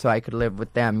made it so I could live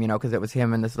with them, because it was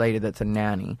him and this lady that's a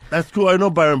nanny. That's cool. I know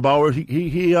Byron Bowers. He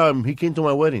came to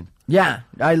my wedding. Yeah,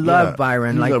 I love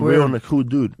Byron. He's a real cool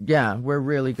dude. Yeah, we're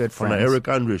really good friends. On the Eric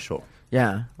Andre show.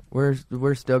 Yeah,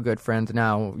 we're still good friends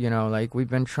now. Like we've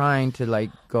been trying to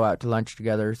like go out to lunch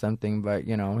together or something, but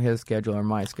his schedule or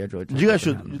my schedule. You guys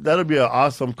should. That'll be an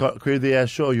awesome, crazy ass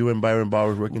show. You and Byron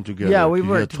Bowers working together. Yeah, we've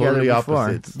worked together totally before.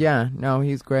 Opposites. Yeah, no,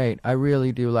 he's great. I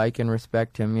really do like and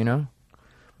respect him.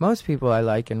 Most people I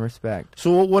like and respect.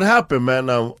 So what happened, man?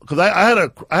 Because I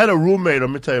had a roommate. Let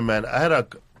me tell you, man.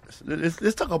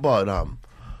 let's talk about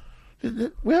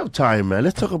we have time, man.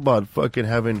 Let's talk about fucking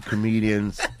having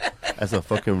comedians as a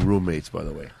fucking roommates. By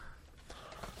the way,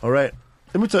 all right.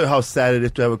 Let me tell you how sad it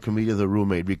is to have a comedian as a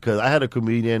roommate, because I had a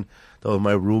comedian that was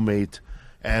my roommate,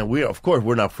 and of course,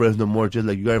 we're not friends no more, just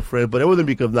like you guys are friends, but it wasn't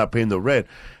because of not paying the rent.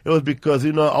 It was because,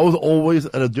 I was always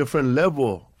at a different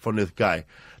level from this guy.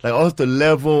 Like, I was the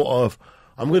level of,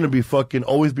 I'm going to be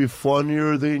always be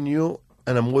funnier than you,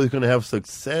 and I'm always going to have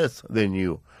success than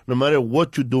you. No matter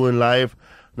what you do in life,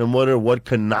 no matter what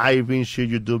conniving shit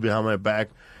you do behind my back.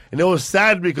 And it was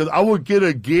sad because I would get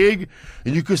a gig,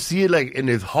 and you could see it, like, in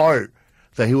his heart,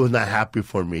 that he was not happy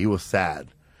for me. He was sad.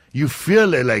 You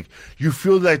feel it, like, you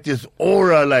feel like this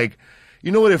aura, like,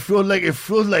 you know what it feels like? It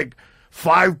feels like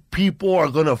 5 people are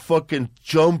going to fucking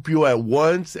jump you at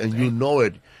once, and you know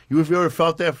it. If you ever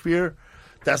felt that fear,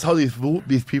 that's how these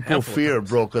people fear,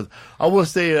 bro. Because I will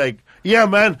say, like, yeah,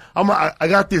 man, I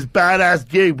got this badass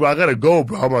gig, bro. I got to go,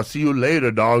 bro. I'm going to see you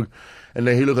later, dog. And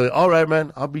then he looked like, all right,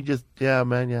 man, I'll be just, yeah,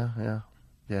 man, yeah,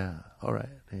 all right,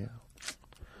 yeah,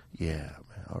 man,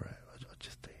 all right. I'll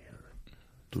just stay here,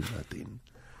 do nothing.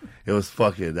 It was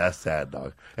fucking, that's sad,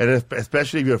 dog. And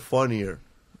especially if you're funnier.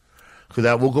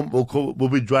 Because we'll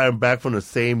be driving back from the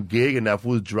same gig, and that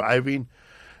fool's driving,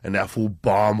 and that fool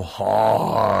bomb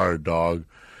hard, dog.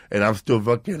 And I'm still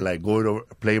fucking, like, going to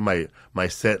play my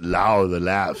set loud, the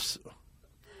laughs.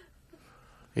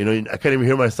 I can't even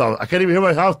hear myself. I can't even hear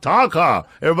myself talk, huh?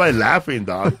 Everybody laughing,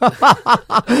 dog.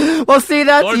 Well, see,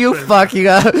 that's you fucking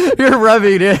up. You're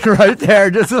rubbing it right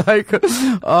there, just like,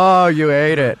 oh, you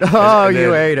ate it. Oh,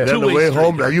 you ate it. Then on the way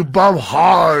home, like, you bomb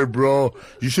hard, bro.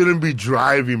 You shouldn't be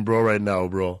driving, bro, right now,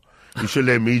 bro. You should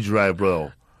let me drive,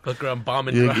 bro. Look around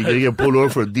bombing. You're going to get pulled over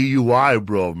for DUI,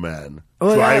 bro, man.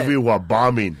 Well, driving while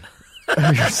bombing.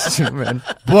 Man.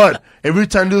 But every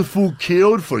time this fool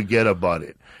killed, forget about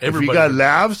it. Everybody. If he got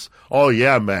laughs, oh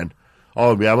yeah, man.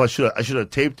 Oh man, I should have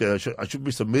taped it. I should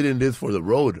be submitting this for the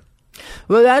road.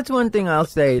 Well, that's one thing I'll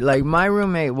say. Like, my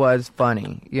roommate was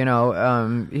funny, he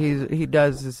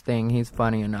does his thing. He's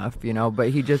funny enough, but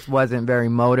he just wasn't very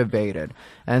motivated,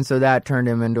 and so that turned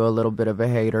him into a little bit of a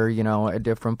hater, at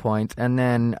different points. And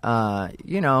then, I've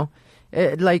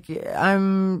had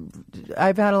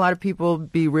a lot of people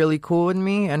be really cool with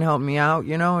me and help me out,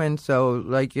 and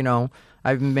so,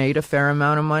 I've made a fair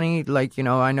amount of money. Like,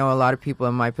 I know a lot of people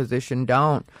in my position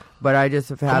don't, but I just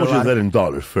have had How much is that in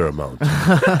dollars, fair amount?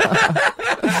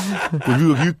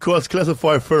 if you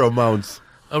classify fair amounts.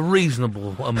 A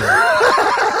reasonable amount.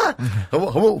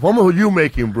 How much are you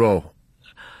making, bro?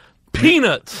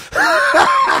 Peanuts.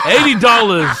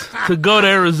 $80 to go to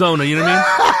Arizona, you know what I mean?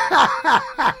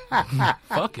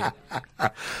 Fuck it.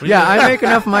 Yeah, I make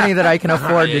enough money that I can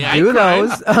afford to do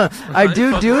those. I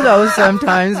do those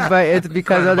sometimes, but it's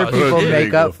because other people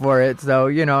make up for it. So,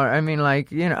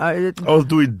 I was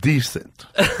doing decent.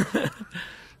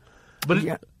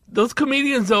 But those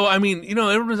comedians, though,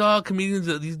 everyone's all comedians.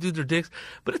 These dudes are dicks,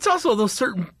 but it's also those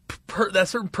certain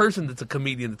person that's a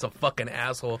comedian that's a fucking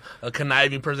asshole, a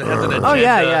conniving person has an agenda. Oh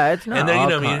yeah, it's not. And then all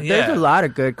there's a lot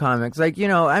of good comics. Like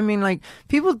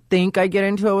people think I get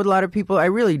into it with a lot of people. I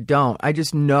really don't. I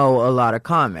just know a lot of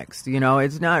comics.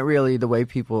 It's not really the way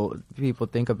people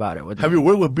think about it. Have you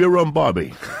worked with Beer Run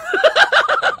Bobby?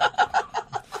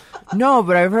 No,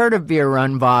 but I've heard of Beer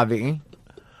Run Bobby.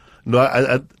 No,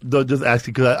 I don't just ask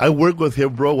you because I worked with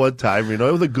him, bro, one time. It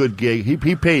was a good gig. He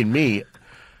paid me.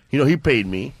 He paid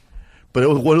me. But it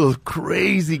was one of those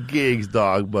crazy gigs,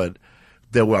 dog. But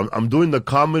that when I'm doing the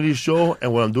comedy show,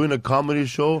 and when I'm doing the comedy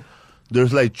show,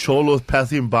 there's like cholos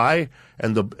passing by,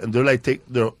 and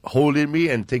they're holding me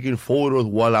and taking photos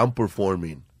while I'm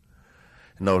performing.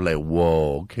 And I was like,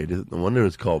 whoa, okay, no wonder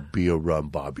it's called Beer Run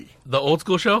Bobby. The old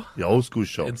school show? The old school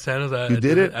show. In San Jose. You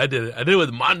did it? I did it. I did it with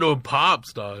Mondo and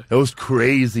Pops, dog. It was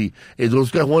crazy.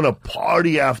 Those guys want to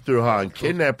party after, and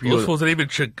kidnap you. Those fools ain't even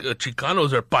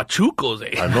Chicanos or Pachucos,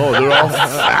 eh? I know, they're all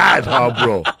fat,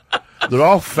 bro? They're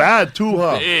all fat, too,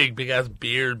 huh? Big ass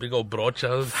beard, big old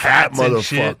brochas. Fat motherfuckers.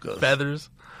 Shit, feathers.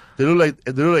 They look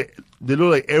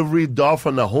like every doll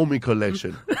from the Homie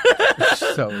collection.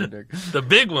 So ridiculous. The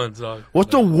big ones, dog.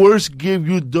 What's the worst gig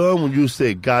you done when you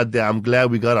say, God damn, I'm glad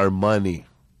we got our money?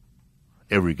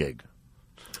 Every gig.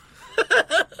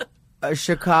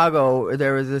 Chicago,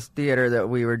 there was this theater that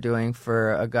we were doing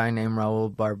for a guy named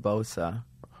Raul Barbosa.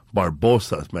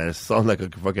 Barbosas, man. It sounds like a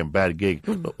fucking bad gig.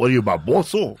 What are you,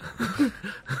 Barboso?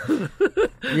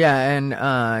 Yeah, and,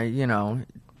 I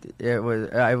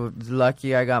was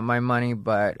lucky I got my money,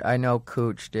 but I know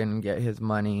Cooch didn't get his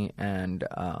money, and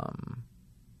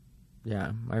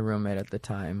my roommate at the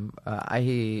time,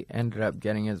 he ended up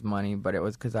getting his money, but it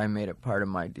was because I made it part of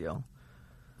my deal.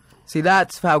 See,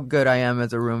 that's how good I am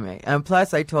as a roommate. And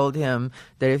plus, I told him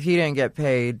that if he didn't get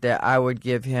paid, that I would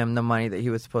give him the money that he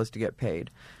was supposed to get paid.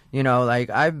 You know, like,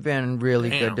 I've been really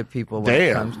good to people when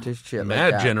it comes to shit like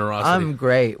that. Mad generosity. I'm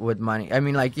great with money. I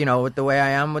mean, like, you know, with the way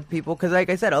I am with people. Because, like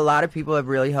I said, a lot of people have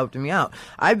really helped me out.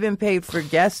 I've been paid for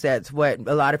guest sets what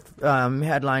a lot of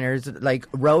headliners, like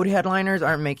road headliners,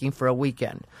 aren't making for a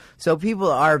weekend. So people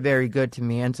are very good to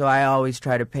me. And so I always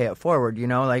try to pay it forward, you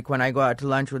know. Like, when I go out to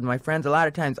lunch with my friends, a lot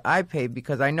of times I pay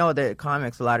because I know that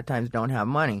comics a lot of times don't have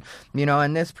money. You know,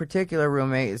 and this particular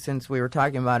roommate, since we were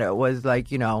talking about it, was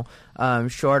like, you know,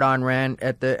 short on rent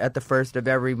at the first of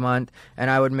every month, and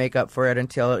I would make up for it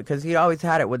until, because he always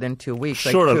had it within 2 weeks.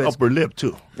 Short like, on upper lip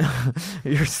too.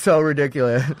 You're so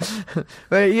ridiculous.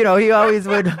 But you know, he always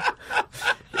would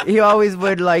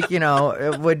like, you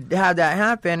know, would have that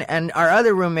happen. And our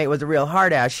other roommate was a real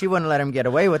hard ass. She wouldn't let him get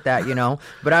away with that, you know.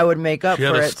 But I would make up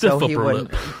for it so he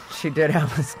wouldn't. She did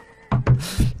have a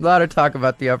lot of talk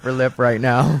about the upper lip right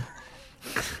now.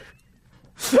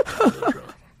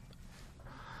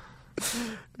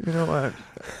 You know what?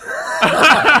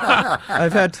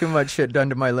 I've had too much shit done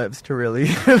to my lips to really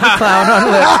clown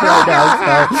on lips right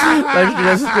now. So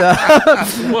let's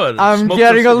just. I'm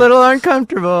getting a little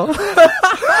uncomfortable.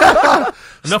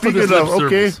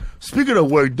 Speaking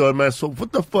of work done, man. So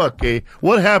what the fuck, eh?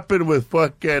 What happened with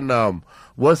fucking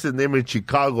what's his name in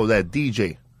Chicago? That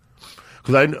DJ.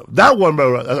 Because I know that one,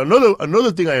 bro.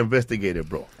 Another thing I investigated,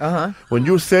 bro. When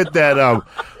you said that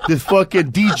this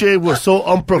fucking DJ was so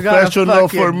unprofessional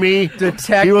for me,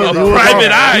 detective, he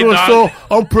was so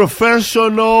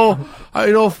unprofessional.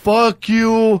 I know, fuck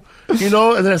you. You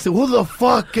know, and then I said, who the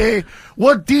fuck, eh?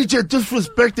 What DJ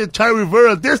disrespected Ty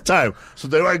Rivera this time? So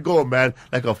there I go, man,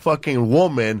 like a fucking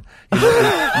woman. You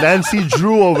know, Nancy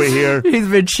Drew over here. He's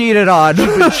been cheated on.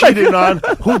 He's been cheated on.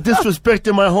 Who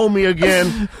disrespected my homie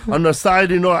again? On the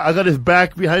side, you know, I got his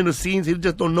back behind the scenes. He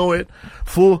just don't know it.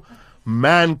 Fool,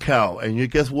 Mancow. And you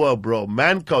guess what, bro?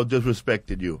 Mancow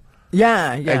disrespected you.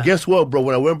 Yeah. And guess what, bro?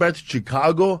 When I went back to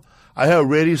Chicago, I had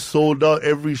already sold out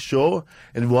every show,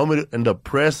 and the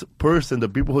press person, the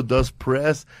people who does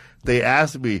press, they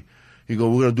asked me, you go,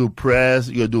 we're gonna do press,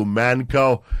 you're gonna do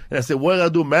Mancow, and I said, what I gotta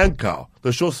do Mancow?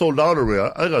 The show sold out already.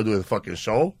 I gotta do the fucking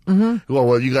show. You go,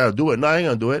 well, you gotta do it. No, I ain't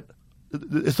gonna do it.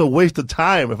 It's a waste of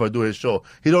time if I do his show.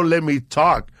 He don't let me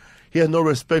talk. He has no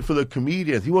respect for the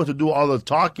comedians. He wants to do all the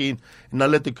talking and not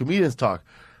let the comedians talk.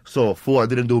 So, I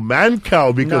didn't do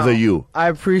Mancow because of you. I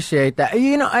appreciate that.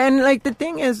 You know, and like the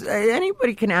thing is,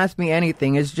 anybody can ask me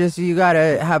anything. It's just you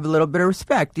gotta have a little bit of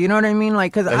respect. You know what I mean?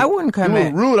 Like, because I wouldn't come at...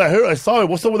 You were rude. I saw it.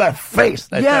 What's up with that face?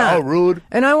 Yeah. All rude.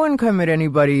 And I wouldn't come at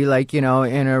anybody, like, you know,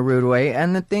 in a rude way.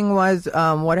 And the thing was,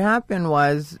 what happened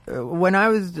was, when I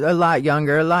was a lot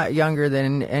younger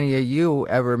than any of you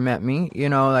ever met me, you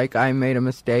know, like, I made a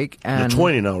mistake. And you're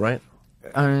 20 now, right?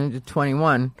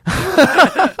 21.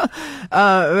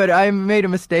 But I made a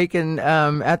mistake, and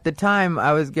at the time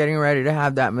I was getting ready to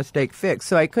have that mistake fixed,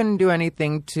 so I couldn't do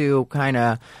anything to kind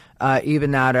of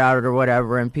even that out or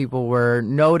whatever, and people were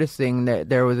noticing that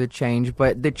there was a change,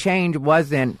 but the change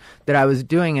wasn't that I was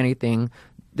doing anything.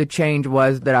 The change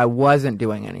was that I wasn't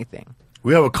doing anything.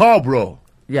 We have a call, bro.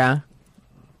 Yeah?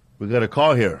 We got a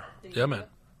call here. Yeah, man.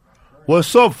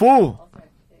 What's up, fool?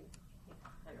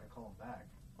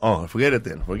 Oh, forget it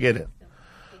then. Forget it.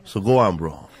 So go on,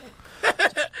 bro.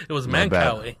 It was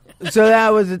Mancow. So that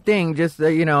was the thing. Just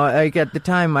you know, like at the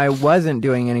time, I wasn't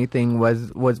doing anything.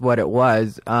 Was what it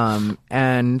was.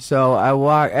 And so I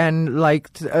walked, and like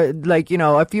you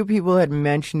know, a few people had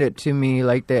mentioned it to me,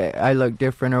 like that I look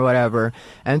different or whatever.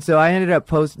 And so I ended up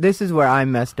This is where I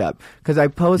messed up, because I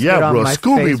posted on my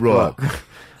Scooby, Facebook. Bro.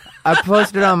 I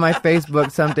posted on my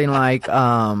Facebook something like,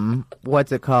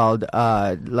 what's it called?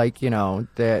 Like, you know,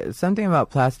 something about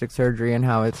plastic surgery and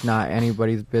how it's not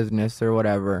anybody's business or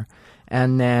whatever.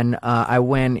 And then I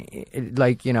went,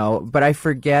 like, you know, but I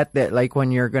forget that, like,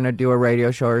 when you're going to do a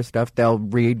radio show or stuff, they'll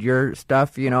read your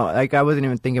stuff, you know. Like, I wasn't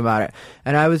even thinking about it.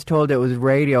 And I was told it was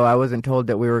radio. I wasn't told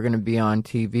that we were going to be on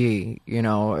TV, you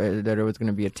know, that it was going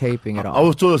to be a taping at all. I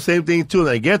was told the same thing, too, and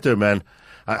I get there, man.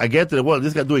 I get there. What,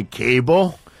 this guy doing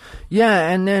cable? Yeah,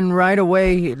 and then right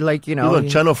away, like, you know...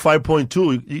 Channel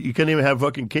 5.2, you can't even have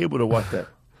fucking cable to watch that.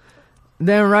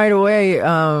 Then right away,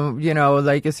 you know,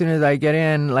 like, as soon as I get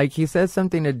in, like, he says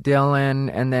something to Dylan,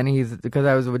 and then because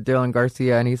I was with Dylan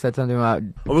Garcia, and he said something about...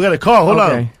 Oh, we got a call, hold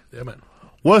on. Yeah, man.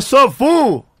 What's up,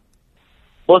 fool?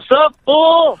 What's up,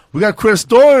 fool? We got Chris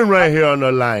Doran right here on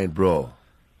the line, bro.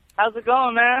 How's it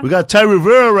going, man? We got Ty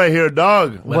Rivera right here,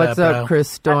 dog. What's up,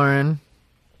 Chris Doran?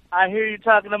 I hear you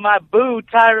talking to my boo,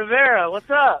 Ty Rivera. What's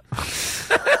up?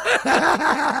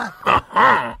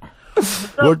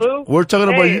 What's up, Boo? We're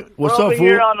talking about you. What's we're up, over fool?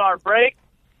 here on our break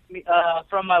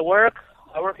from my work.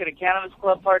 I work at a cannabis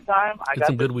club part-time. I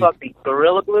got this fucking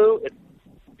Gorilla Glue. It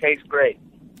tastes great.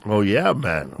 Oh, yeah,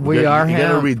 man. You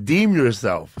gotta redeem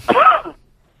yourself.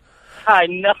 I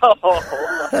know.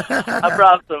 I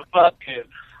brought some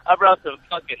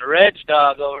fucking Reg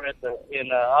Dog over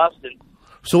in Austin.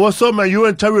 So what's up, man? You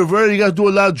and Ty Rivera, you guys do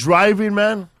a lot of driving,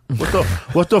 man?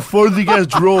 What the further you guys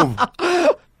drove?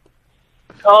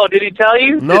 Oh, did he tell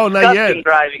you? No, not yet. Disgusting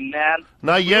driving, man.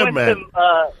 Not yet, man.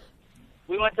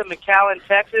 We went to McAllen,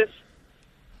 Texas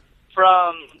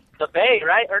from the Bay,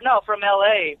 right? Or no, from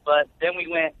L.A., but then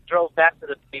we drove back to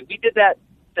the Bay. We did that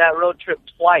road trip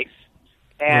twice.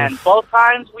 And both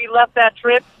times we left that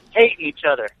trip hating each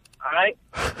other, all right?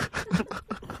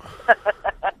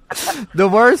 The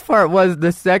worst part was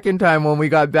the second time when we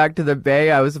got back to the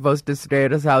Bay. I was supposed to stay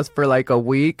at his house for like a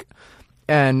week.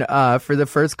 And for the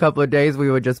first couple of days, we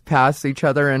would just pass each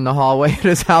other in the hallway at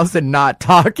his house and not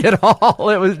talk at all.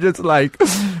 It was just like,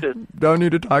 don't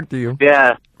need to talk to you.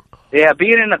 Yeah. Yeah,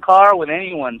 being in a car with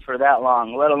anyone for that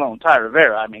long, let alone Ty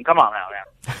Rivera. I mean, come on now,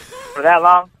 man. For that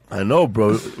long? I know,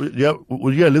 bro. Yeah,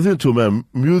 what you got to listen to, man?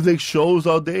 Music shows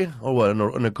all day? Or what,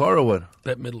 in a car or what?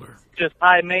 Bette Midler. Just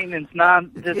high maintenance,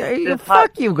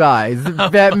 fuck you guys,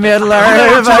 Bette Midler.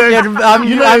 I'm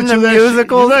the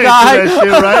musical guy.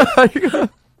 That shit, right?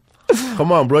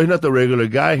 Come on, bro. He's not the regular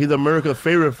guy. He's America's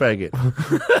favorite faggot.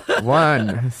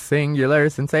 One singular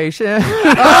sensation. Hey,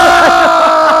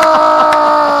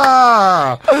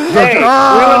 we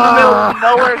were in the middle of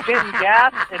nowhere getting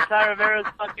gas, and Ty Rivera's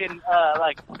fucking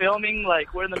filming.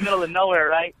 Like, we're in the middle of nowhere,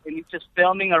 right? And he's just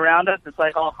filming around us. It's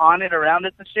like all haunted around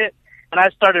us and shit. And I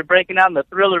started breaking out in the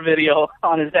Thriller video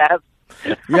on his ass.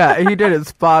 Yeah, he did it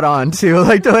spot on, too.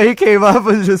 Like, the way he came up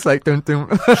was just like, dum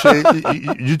dum.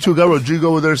 You two got Rodrigo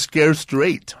over there scared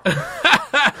straight.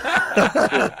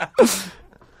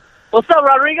 What's up,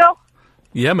 Rodrigo?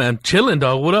 Yeah, man. Chilling,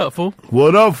 dog. What up, fool?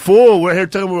 What up, fool? We're here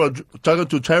talking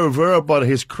to Ty Rivera about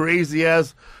his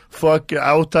crazy-ass fucking...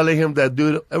 I was telling him that,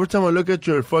 dude, every time I look at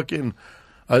your fucking...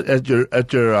 At your I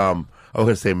was going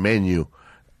to say menu.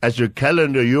 At your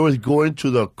calendar, you're always going to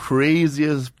the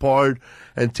craziest part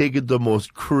and taking the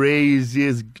most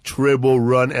craziest Tribble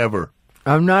run ever.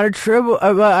 I'm not a Tribble,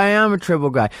 but I am a Tribble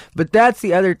guy. But that's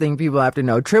the other thing people have to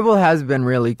know. Tribble has been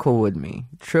really cool with me.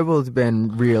 Tribble's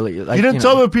been really like. You didn't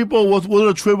tell the people what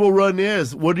a Tribble run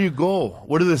is. Where do you go?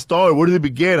 Where does it start? Where does it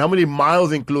begin? How many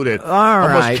miles included? How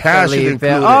much cash Felipe. is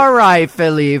included? All right,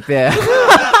 Felipe.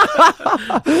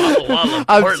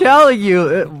 I'm telling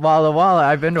you, Walla Walla.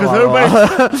 I've been to Walla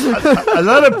Walla. A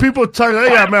lot of people talk, oh,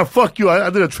 yeah, man, fuck you.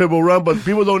 I did a Tribble run, but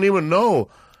people don't even know.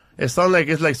 It sounds like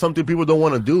it's like something people don't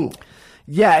want to do.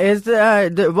 Yeah, it's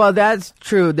well, that's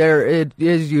true. It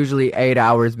is usually 8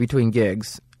 hours between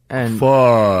gigs, and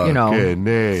fuck,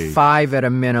 5 at a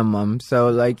minimum. So,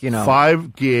 like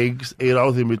 5 gigs, 8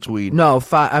 hours in between. No,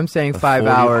 5. I'm saying 5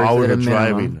 hours at a minimum.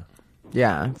 Driving.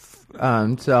 Yeah.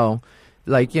 So,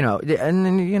 like and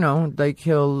then like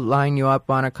he'll line you up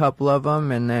on a couple of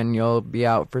them, and then you'll be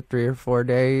out for 3 or 4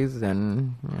 days,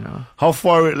 and How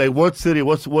far? Like what city?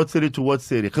 What city to what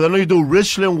city? Because I know you do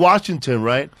Richland, Washington,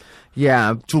 right?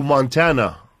 Yeah. To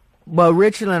Montana. Well,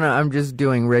 Richland, I'm just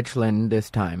doing Richland this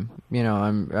time.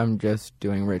 I'm just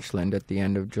doing Richland at the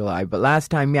end of July. But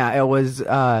last time, yeah, it was,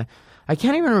 I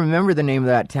can't even remember the name of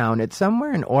that town. It's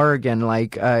somewhere in Oregon,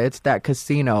 like, it's that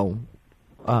casino.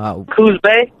 Coos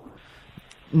Bay?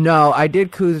 No, I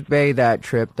did Coos Bay that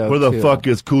trip, though, Where the fuck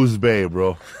is Coos Bay,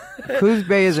 bro? Coos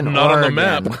Bay is in Oregon. Not on the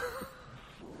map.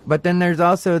 But then there's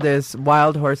also this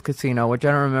Wild Horse Casino, which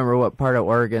I don't remember what part of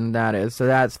Oregon that is. So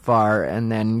that's far.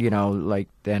 And then,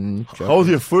 then... How was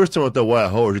your first time with the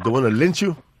Wild Horse? The one that lynched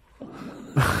you?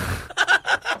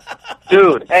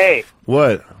 Dude, hey.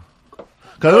 What?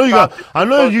 Cause I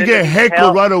know you get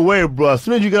heckled right away, bro. As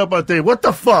soon as you get up on stage, what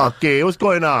the fuck, eh? What's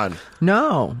going on?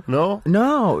 No. No?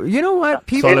 No. You know what?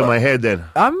 People... It's all in my head, then.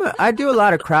 I do a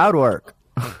lot of crowd work.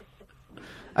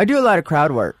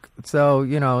 So,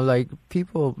 like,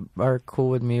 people are cool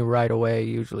with me right away,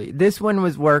 usually. This one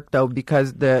was work, though,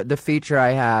 because the feature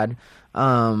I had,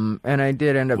 and I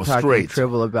did end up talking to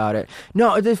Tribble about it.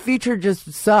 No, the feature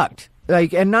just sucked.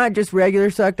 Like, and not just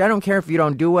regular sucked. I don't care if you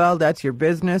don't do well. That's your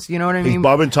business. You know what I mean? He's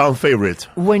Bob and Tom's favorite.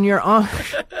 When you're on...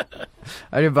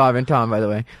 I did Bob and Tom, by the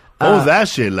way. What was that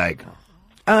shit like?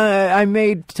 I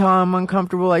made Tom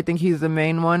uncomfortable. I think he's the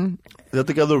main one. Is that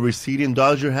the other receding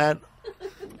Dodger hat?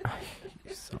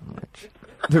 So much.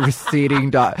 The receding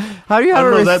dot. How do you have a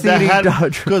receding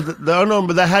Dodger? Because I don't know,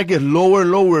 but that hat gets lower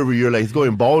and lower every year. Like it's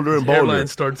going bolder and bolder. Hairline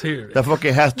starts here. That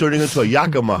fucking hat's turning into a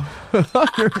Yakima.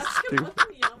 You're stupid.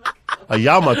 A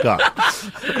yarmulke.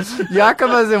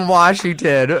 Yakima's in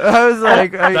Washington. I was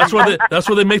like, that's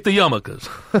where they make the yarmulkes.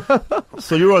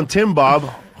 So you're on Tim Bob.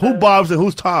 Who Bob's and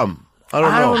who's Tom? I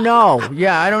don't know.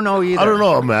 Yeah, I don't know either. I don't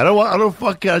know, man. I don't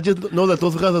fucking. I just know that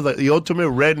those guys are like the ultimate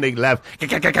redneck laugh. Give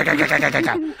me a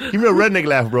redneck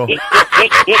laugh, bro.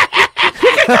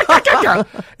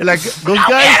 And like those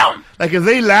guys, like if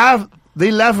they laugh. They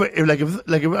laugh at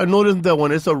if I noticed that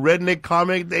when it's a redneck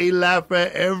comic, they laugh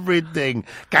at everything.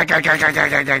 I'm just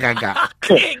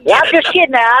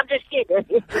kidding now. I'm just kidding.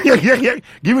 Yeah.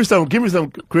 Give me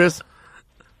some, Chris.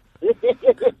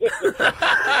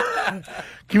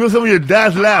 Give me some of your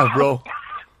dad's laugh, bro.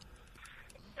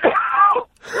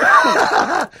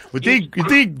 you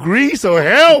think grease or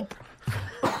help?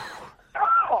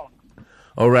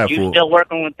 All right, you fool. Still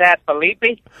working with that,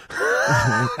 Felipe?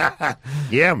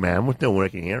 Yeah, man. We're still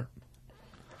working here.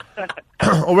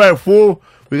 All right, fool.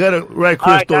 We got to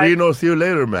Chris Torino. Guys. See you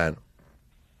later, man.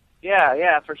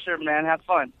 Yeah, for sure, man. Have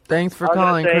fun. Thanks for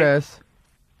calling, Chris.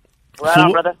 Right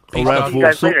on, brother. All right, see you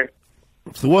guys later.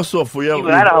 So what's up for you? You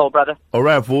in Idaho, brother. All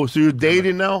right, fool. So you're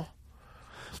dating now?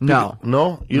 No.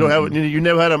 You don't have. You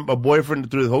never had a boyfriend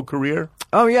through the whole career?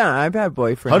 Oh yeah, I've had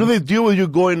boyfriends. How do they deal with you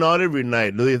going out every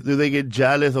night? Do they get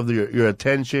jealous of your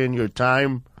attention, your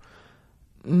time?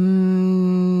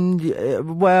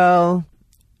 Well,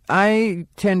 I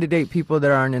tend to date people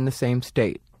that aren't in the same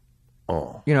state.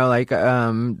 Oh. You know, like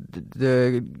I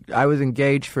was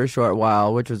engaged for a short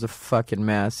while, which was a fucking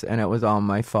mess, and it was all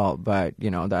my fault. But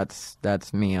you know, that's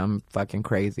me. I'm fucking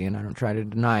crazy, and I don't try to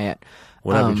deny it.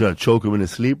 What happened? You trying to choke him in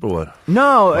his sleep or what?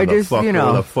 No, I just Where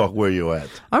the fuck were you at?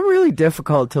 I'm really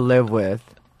difficult to live with.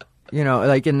 You know,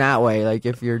 like in that way. Like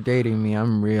if you're dating me,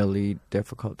 I'm really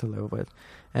difficult to live with.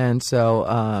 And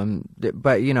so,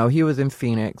 but you know, he was in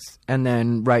Phoenix, and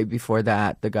then right before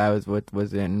that, the guy I was with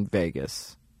was in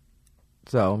Vegas.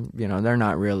 So, you know, they're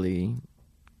not really...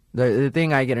 The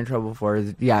thing I get in trouble for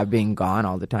is, being gone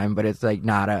all the time, but it's like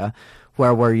not a,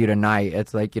 where were you tonight?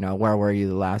 It's like, you know, where were you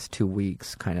the last 2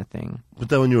 weeks kind of thing. But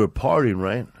then when you were partying,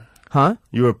 right? Huh?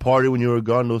 You were partying when you were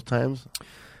gone those times?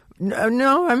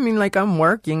 No, I mean, like, I'm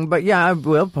working, but yeah, I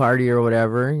will party or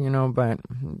whatever, you know, but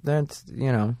that's,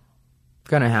 you know,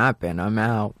 gonna happen. I'm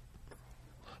out.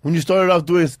 When you started off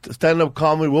doing stand-up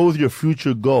comedy, what was your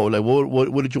future goal? Like,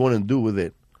 what did you want to do with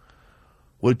it?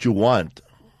 What did you want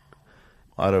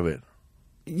out of it?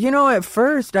 You know, at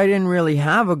first, I didn't really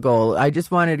have a goal. I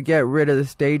just wanted to get rid of the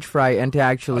stage fright and to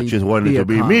actually I just wanted to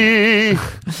be comic. Me.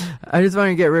 I just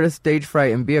wanted to get rid of stage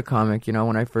fright and be a comic, you know,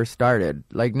 when I first started.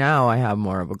 Like, now I have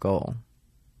more of a goal.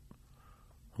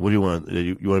 What do you want?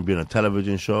 You want to be on a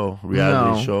television show,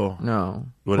 reality show? No.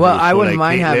 Well, I wouldn't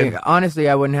mind having... Honestly,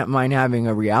 I wouldn't mind having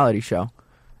a reality show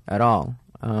at all.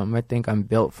 I think I'm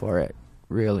built for it,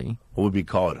 really. What would it be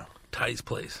called? Ty's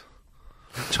Place.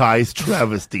 Ty's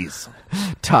Travesties.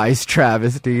 Ty's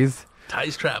Travesties.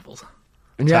 Ty's Travels.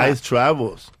 Yeah. Ty's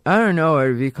Travels. I don't know what it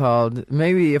would be called.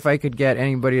 Maybe if I could get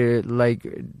anybody to, like,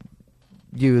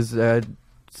 use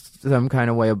some kind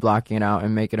of way of blocking it out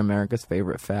and make it America's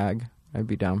favorite fag, I'd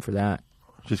be down for that.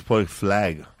 Just put a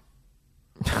flag.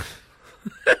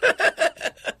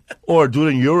 Or do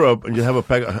it in Europe and just have a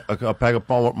pack of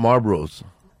Marlboros.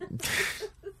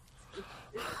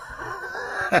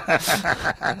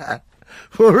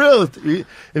 For real, if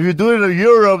you do it in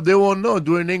Europe, they won't know.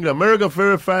 Do it in England. America's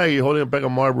favorite fag, you're holding a pack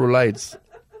of Marlboro Lights.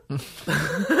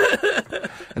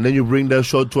 And then you bring that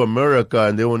show to America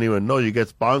and they won't even know. You get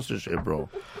sponsorship, bro.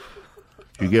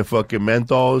 You get fucking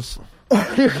menthols.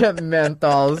 You get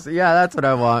menthols. Yeah, that's what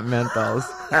I want, menthols.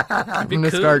 I'm going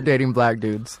to start dating black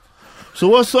dudes. So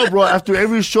what's up, bro? After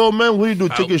every show, man, what do you do?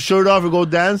 Take your shirt off and go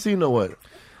dancing or what?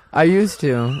 I used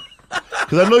to.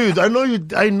 Because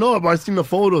I know, but I've seen the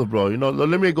photos, bro. You know,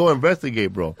 let me go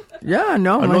investigate, bro. Yeah,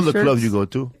 no, I know the clubs you go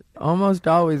to. Almost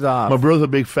always off. My brother's a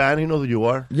big fan. He knows who you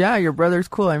are. Yeah, your brother's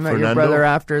cool. I met your brother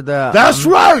after the... That's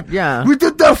right! Yeah. We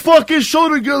did that fucking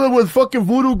show together with fucking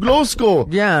Voodoo Glow Skull.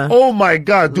 Yeah. Oh, my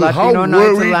God, dude. Latino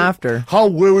Nights of Laughter. How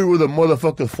worried were the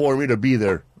motherfuckers for me to be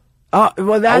there?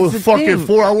 Well, that's I was the fucking thing.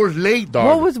 4 hours late, dog.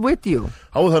 What was with you?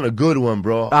 I was on a good one,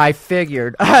 bro. I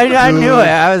figured. I knew it.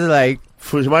 I was like...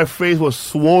 My face was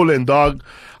swollen, dog.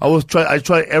 I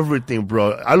tried everything,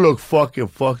 bro. I look fucking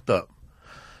fucked up.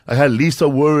 I had Lisa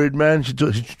worried, man. She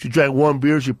drank one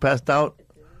beer. She passed out.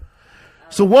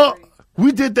 So what?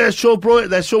 We did that show, bro.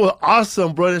 That show was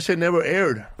awesome, bro. That shit never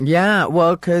aired. Yeah,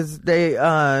 well, because they,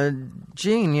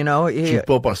 Gene, you know.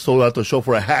 Chipopa sold out the show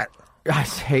for a hat. I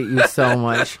hate you so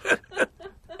much.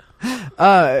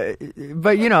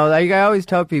 But you know, like I always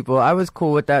tell people, I was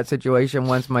cool with that situation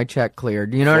once my check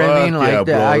cleared. You know what I mean? Like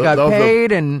I got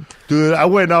paid, and dude, I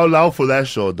went out loud for that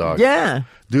show, dog. Yeah,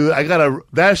 dude, I got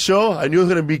that show. I knew it was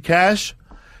gonna be cash,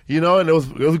 you know, and it was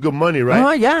good money, right?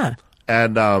 Oh yeah.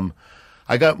 And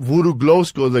I got Voodoo Glow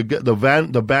Skull,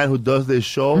 the band who does this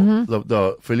show,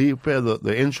 the Felipe,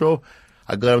 the intro.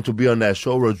 I got him to be on that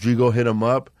show. Rodrigo hit him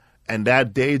up, and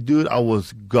that day, dude, I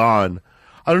was gone.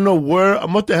 I don't know where. I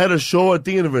must have had a show, I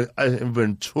think, in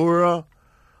Ventura.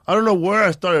 I don't know where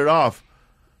I started off,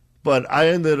 but I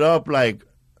ended up like,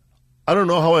 I don't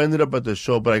know how I ended up at the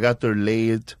show, but I got there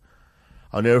late.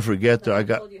 I'll never forget there. I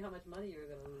told you how much money you were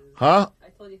going to lose. Huh? I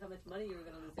told you how much money you were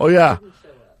going to lose. Oh, yeah.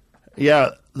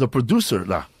 Yeah, the producer,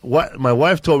 my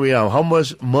wife told me how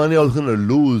much money I was going to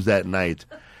lose that night.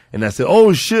 And I said,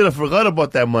 oh, shit, I forgot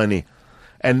about that money.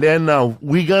 And then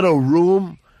we got a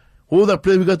room. What was that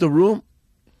place we got the room?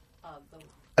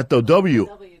 At the W.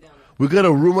 We got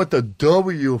a room at the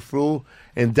W, fool,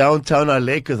 in downtown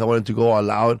LA because I wanted to go all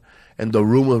out. And the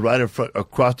room was right in front,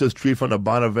 across the street from the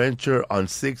Bonaventure on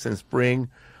 6th and Spring.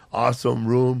 Awesome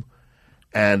room.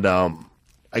 And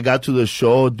I got to the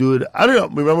show, dude. I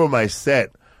don't remember my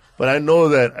set, but I know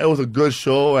that it was a good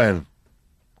show, and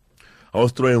I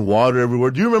was throwing water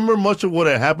everywhere. Do you remember much of what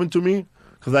had happened to me?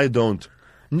 Because I don't.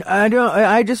 I don't.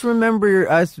 I just remember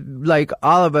us, like,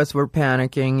 all of us were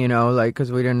panicking, you know, like,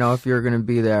 because we didn't know if you were going to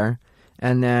be there.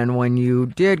 And then when you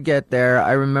did get there,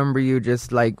 I remember you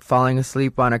just, like, falling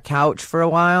asleep on a couch for a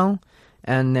while.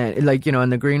 And then, like, you know, in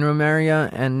the green room area.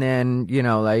 And then, you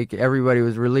know, like, everybody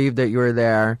was relieved that you were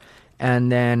there.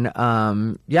 And then,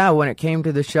 when it came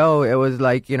to the show, it was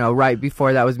like, you know, right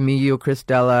before that was me, you,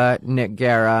 Christella, Nick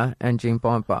Guerra, and Gene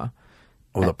Pompa.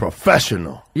 Oh, the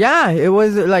professional. Yeah, it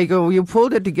was like you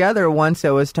pulled it together once it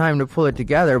was time to pull it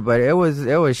together, but it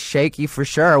was shaky for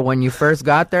sure. When you first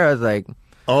got there, I was like,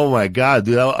 oh my God,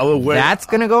 dude, I would wear... That's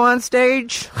going to go on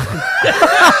stage?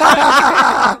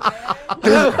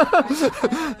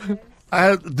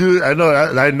 Dude,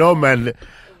 I know, man.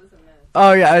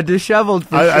 Oh yeah, disheveled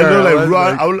for sure.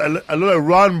 I look like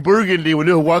Ron Burgundy when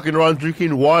he was walking around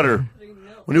drinking water,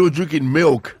 when he was drinking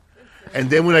milk, and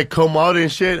then when I come out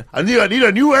and shit, I need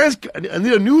a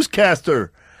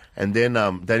newscaster, and then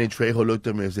Danny Trejo looked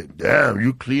at me and said, "Damn,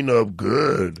 you clean up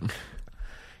good."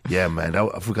 Yeah, man, I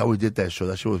forgot we did that show.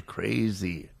 That show was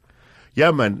crazy.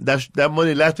 Yeah, man, that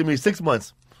money lasted me 6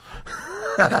 months.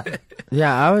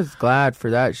 Yeah, I was glad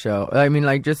for that show. I mean,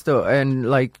 like, just and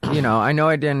like, you know, I know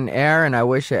it didn't air, and I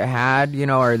wish it had, you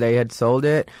know, or they had sold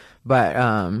it. But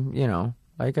you know,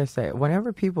 like I say,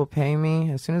 whenever people pay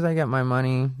me, as soon as I get my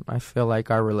money, I feel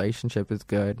like our relationship is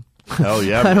good. Hell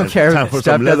yeah! I don't care if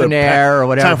stuff doesn't air or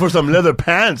whatever. Time for some leather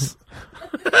pants.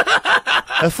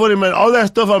 That's funny, man. All that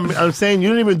stuff I'm saying, you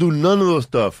don't even do none of those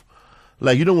stuff.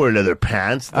 Like, you don't wear leather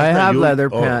pants. I have leather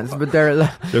pants, but they're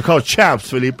called chaps,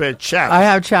 Felipe. Chaps. I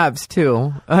have chaps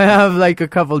too. I have like a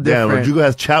couple different. Damn, Rodrigo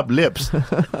has chapped lips.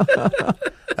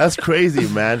 That's crazy,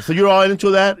 man. So you're all into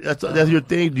that? That's your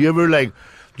thing. Do you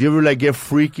ever get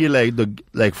freaky,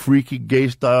 like freaky gay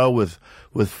style with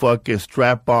fucking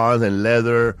strap-ons and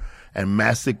leather and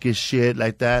masochist shit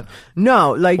like that?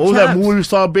 No, like, what was that movie you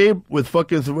saw, babe, with Al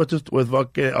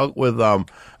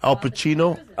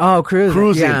Pacino? Oh,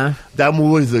 Cruising. Yeah, that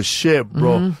movie is the shit,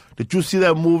 bro. Mm-hmm. Did you see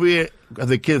that movie?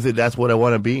 As a kid, said, "That's what I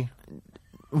want to be."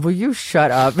 Will you shut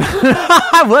up?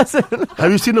 I wasn't.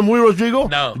 Have you seen the movie, Rodrigo?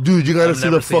 No, dude, you gotta see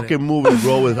the fucking movie,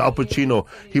 bro, with Al Pacino.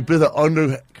 He plays an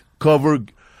undercover.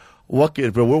 What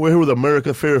kid, bro? We're here with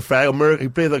America's favorite fag. He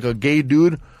plays like a gay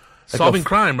dude. Solving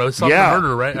crime, bro. Solving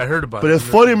murder, right? I heard about it. But it's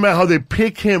funny, man, how they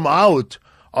pick him out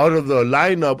of the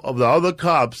lineup of the other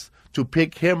cops to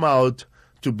pick him out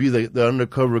to be the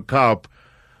undercover cop.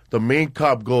 The main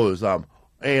cop goes,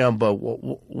 hey, but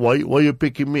why you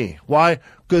picking me? Why?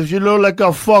 Because you look like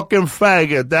a fucking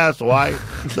faggot, that's why.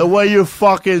 The way you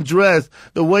fucking dress,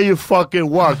 the way you fucking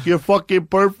walk, you're fucking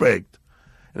perfect.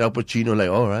 And Al Pacino like,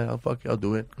 all right, I'll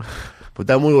do it. But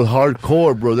that movie was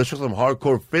hardcore, bro. That's just some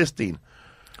hardcore fisting.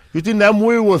 You think that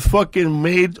movie was fucking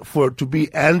made to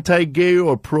be anti-gay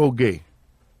or pro-gay?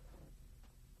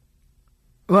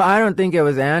 Well, I don't think it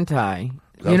was anti.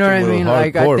 You know what I mean?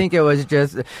 Like, I think it was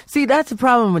just... See, that's the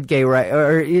problem with gay, right?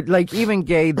 Or, like, even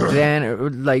gay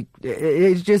then, like,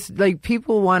 it's just, like,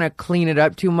 people want to clean it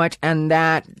up too much, and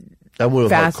that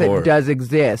facet does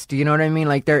exist. You know what I mean?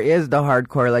 Like, there is the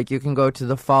hardcore. Like, you can go to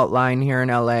the Fault Line here in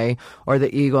L.A. or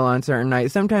the Eagle on certain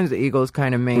nights. Sometimes the Eagle's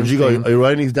kind of mainstream. Are you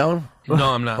writing these down?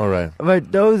 No, I'm not. All right.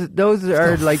 But those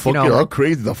are like, you know... How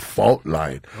crazy, the Fault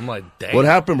Line. I'm like, dang. What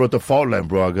happened with the Fault Line,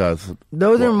 bro, guys?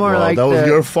 Those are more like that was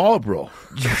your fault, bro.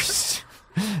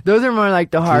 Those are more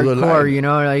like the hardcore, you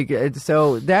know, like,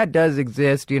 so that does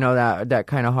exist, you know, that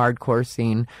kind of hardcore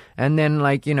scene. And then,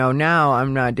 like, you know, now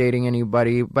I'm not dating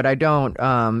anybody, but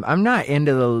I'm not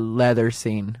into the leather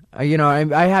scene. You know,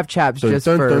 I have chaps just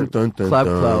for club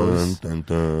clothes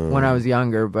when I was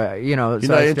younger, but, you know.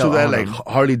 You're not into that, like,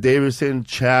 Harley Davidson,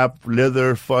 chap,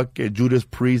 leather, Judas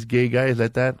Priest, gay guys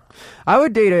like that? I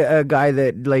would date a guy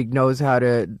that, like, knows how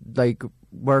to, like,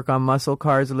 work on muscle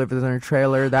cars, live in a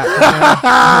trailer, that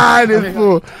kind of.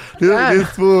 This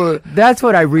fool. That's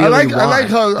what I really want. I like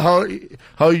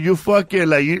how you fucking,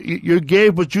 like, you're gay,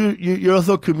 but you're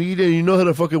also a comedian. You know how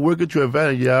to fucking work at your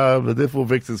advantage. Yeah, but this fool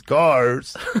fixes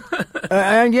cars.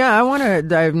 And yeah, I want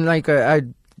to, I'm like,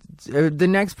 the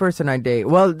next person I date,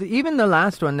 well, even the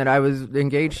last one that I was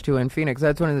engaged to in Phoenix,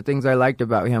 that's one of the things I liked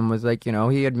about him was, like, you know,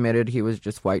 he admitted he was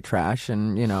just white trash,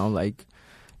 and, you know, like,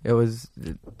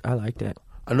 I liked it.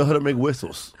 I know how to make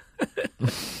whistles.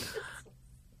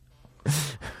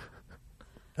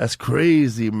 That's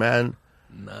crazy, man.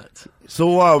 Nuts.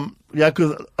 So, yeah,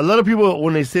 because a lot of people,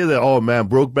 when they say that, oh, man,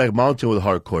 Brokeback Mountain was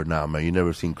hardcore. Nah, man, you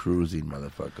never seen Cruising,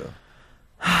 motherfucker.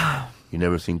 You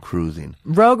never seen Cruising.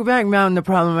 Brokeback Mountain, the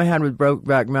problem I had with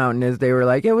Brokeback Mountain is they were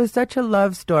like, it was such a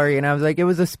love story. And I was like, it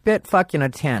was a spit fucking a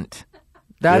tent.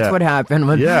 That's what happened.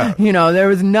 You know, there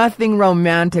was nothing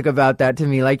romantic about that to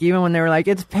me. Like, even when they were like,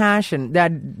 it's passion.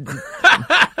 The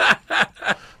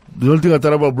only thing I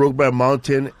thought about Brokeback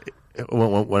Mountain,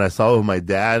 when I saw it with my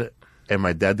dad, and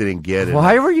my dad didn't get it.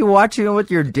 Why were you watching it with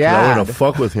your dad? I want to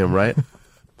fuck with him, right?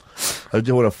 I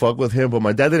just want to fuck with him, but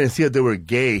my dad didn't see that they were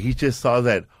gay. He just saw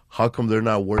that, how come they're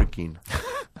not working?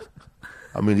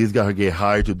 I mean, these guys get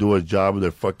hired to do a job, and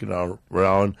they're fucking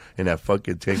around in that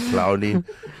fucking tent clowning.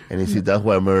 And you see, that's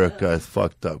why America is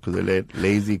fucked up, because they're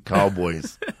lazy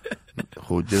cowboys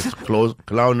who just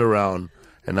clown around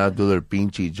and not do their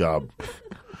pinchy job.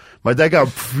 My dad got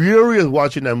furious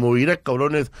watching that movie. Mira,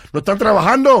 cabrones, no están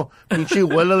trabajando. Pinche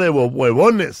huela de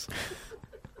huevones.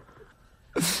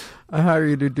 I hire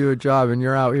you to do a job, and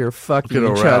you're out here fucking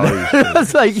each other.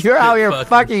 It's like, you're out here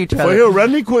fucking each other. For here,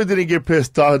 Randy Quaid didn't get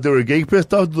pissed off. They were getting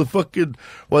pissed off to the fucking,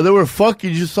 while they were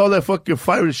fucking, you saw that fucking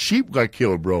fight with sheep got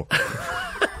killed, bro.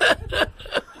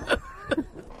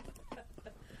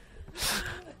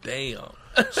 Damn.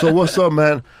 So what's up,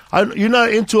 man? You're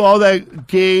not into all that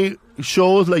gay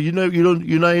shows? Like, you're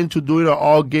not into doing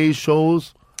all gay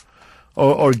shows?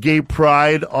 Or gay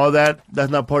pride, all that? That's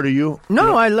not part of you?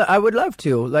 No, I would love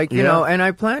to. Like, you know, and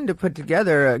I plan to put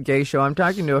together a gay show. I'm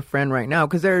talking to a friend right now,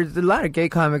 because there's a lot of gay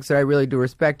comics that I really do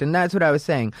respect, and that's what I was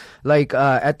saying. Like,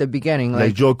 at the beginning.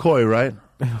 Like Joe Coy, right?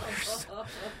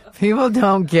 People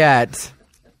don't get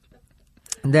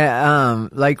that,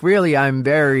 like, really, I'm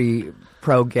very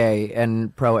pro-gay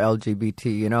and pro-LGBT,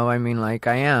 you know? I mean, like,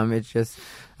 I am. It's just...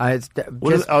 what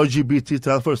does LGBT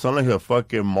stand for? It sounds like a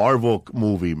fucking Marvel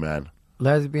movie, man.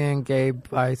 Lesbian, gay,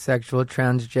 bisexual,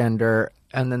 transgender,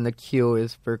 and then the Q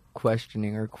is for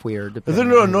questioning or queer. Isn't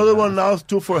there another one now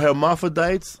too for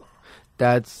hermaphrodites?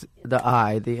 That's the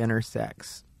I, the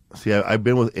intersex. See, I've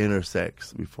been with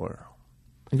intersex before.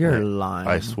 You're lying.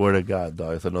 I swear to God,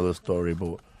 dog. It's another story,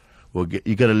 but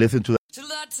you got to listen to that. Till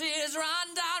the tears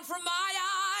run down from my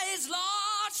eyes,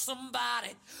 Lord,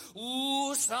 somebody,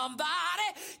 ooh, somebody,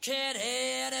 can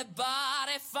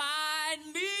anybody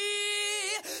find me?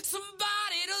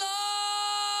 Somebody to love.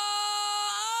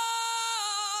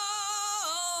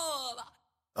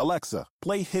 Alexa,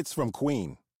 play hits from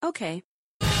Queen. Okay.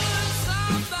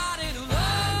 Somebody to love.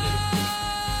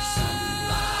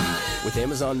 With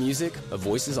Amazon Music, a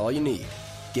voice is all you need.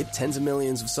 Get tens of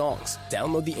millions of songs.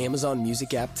 Download the Amazon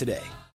Music app today.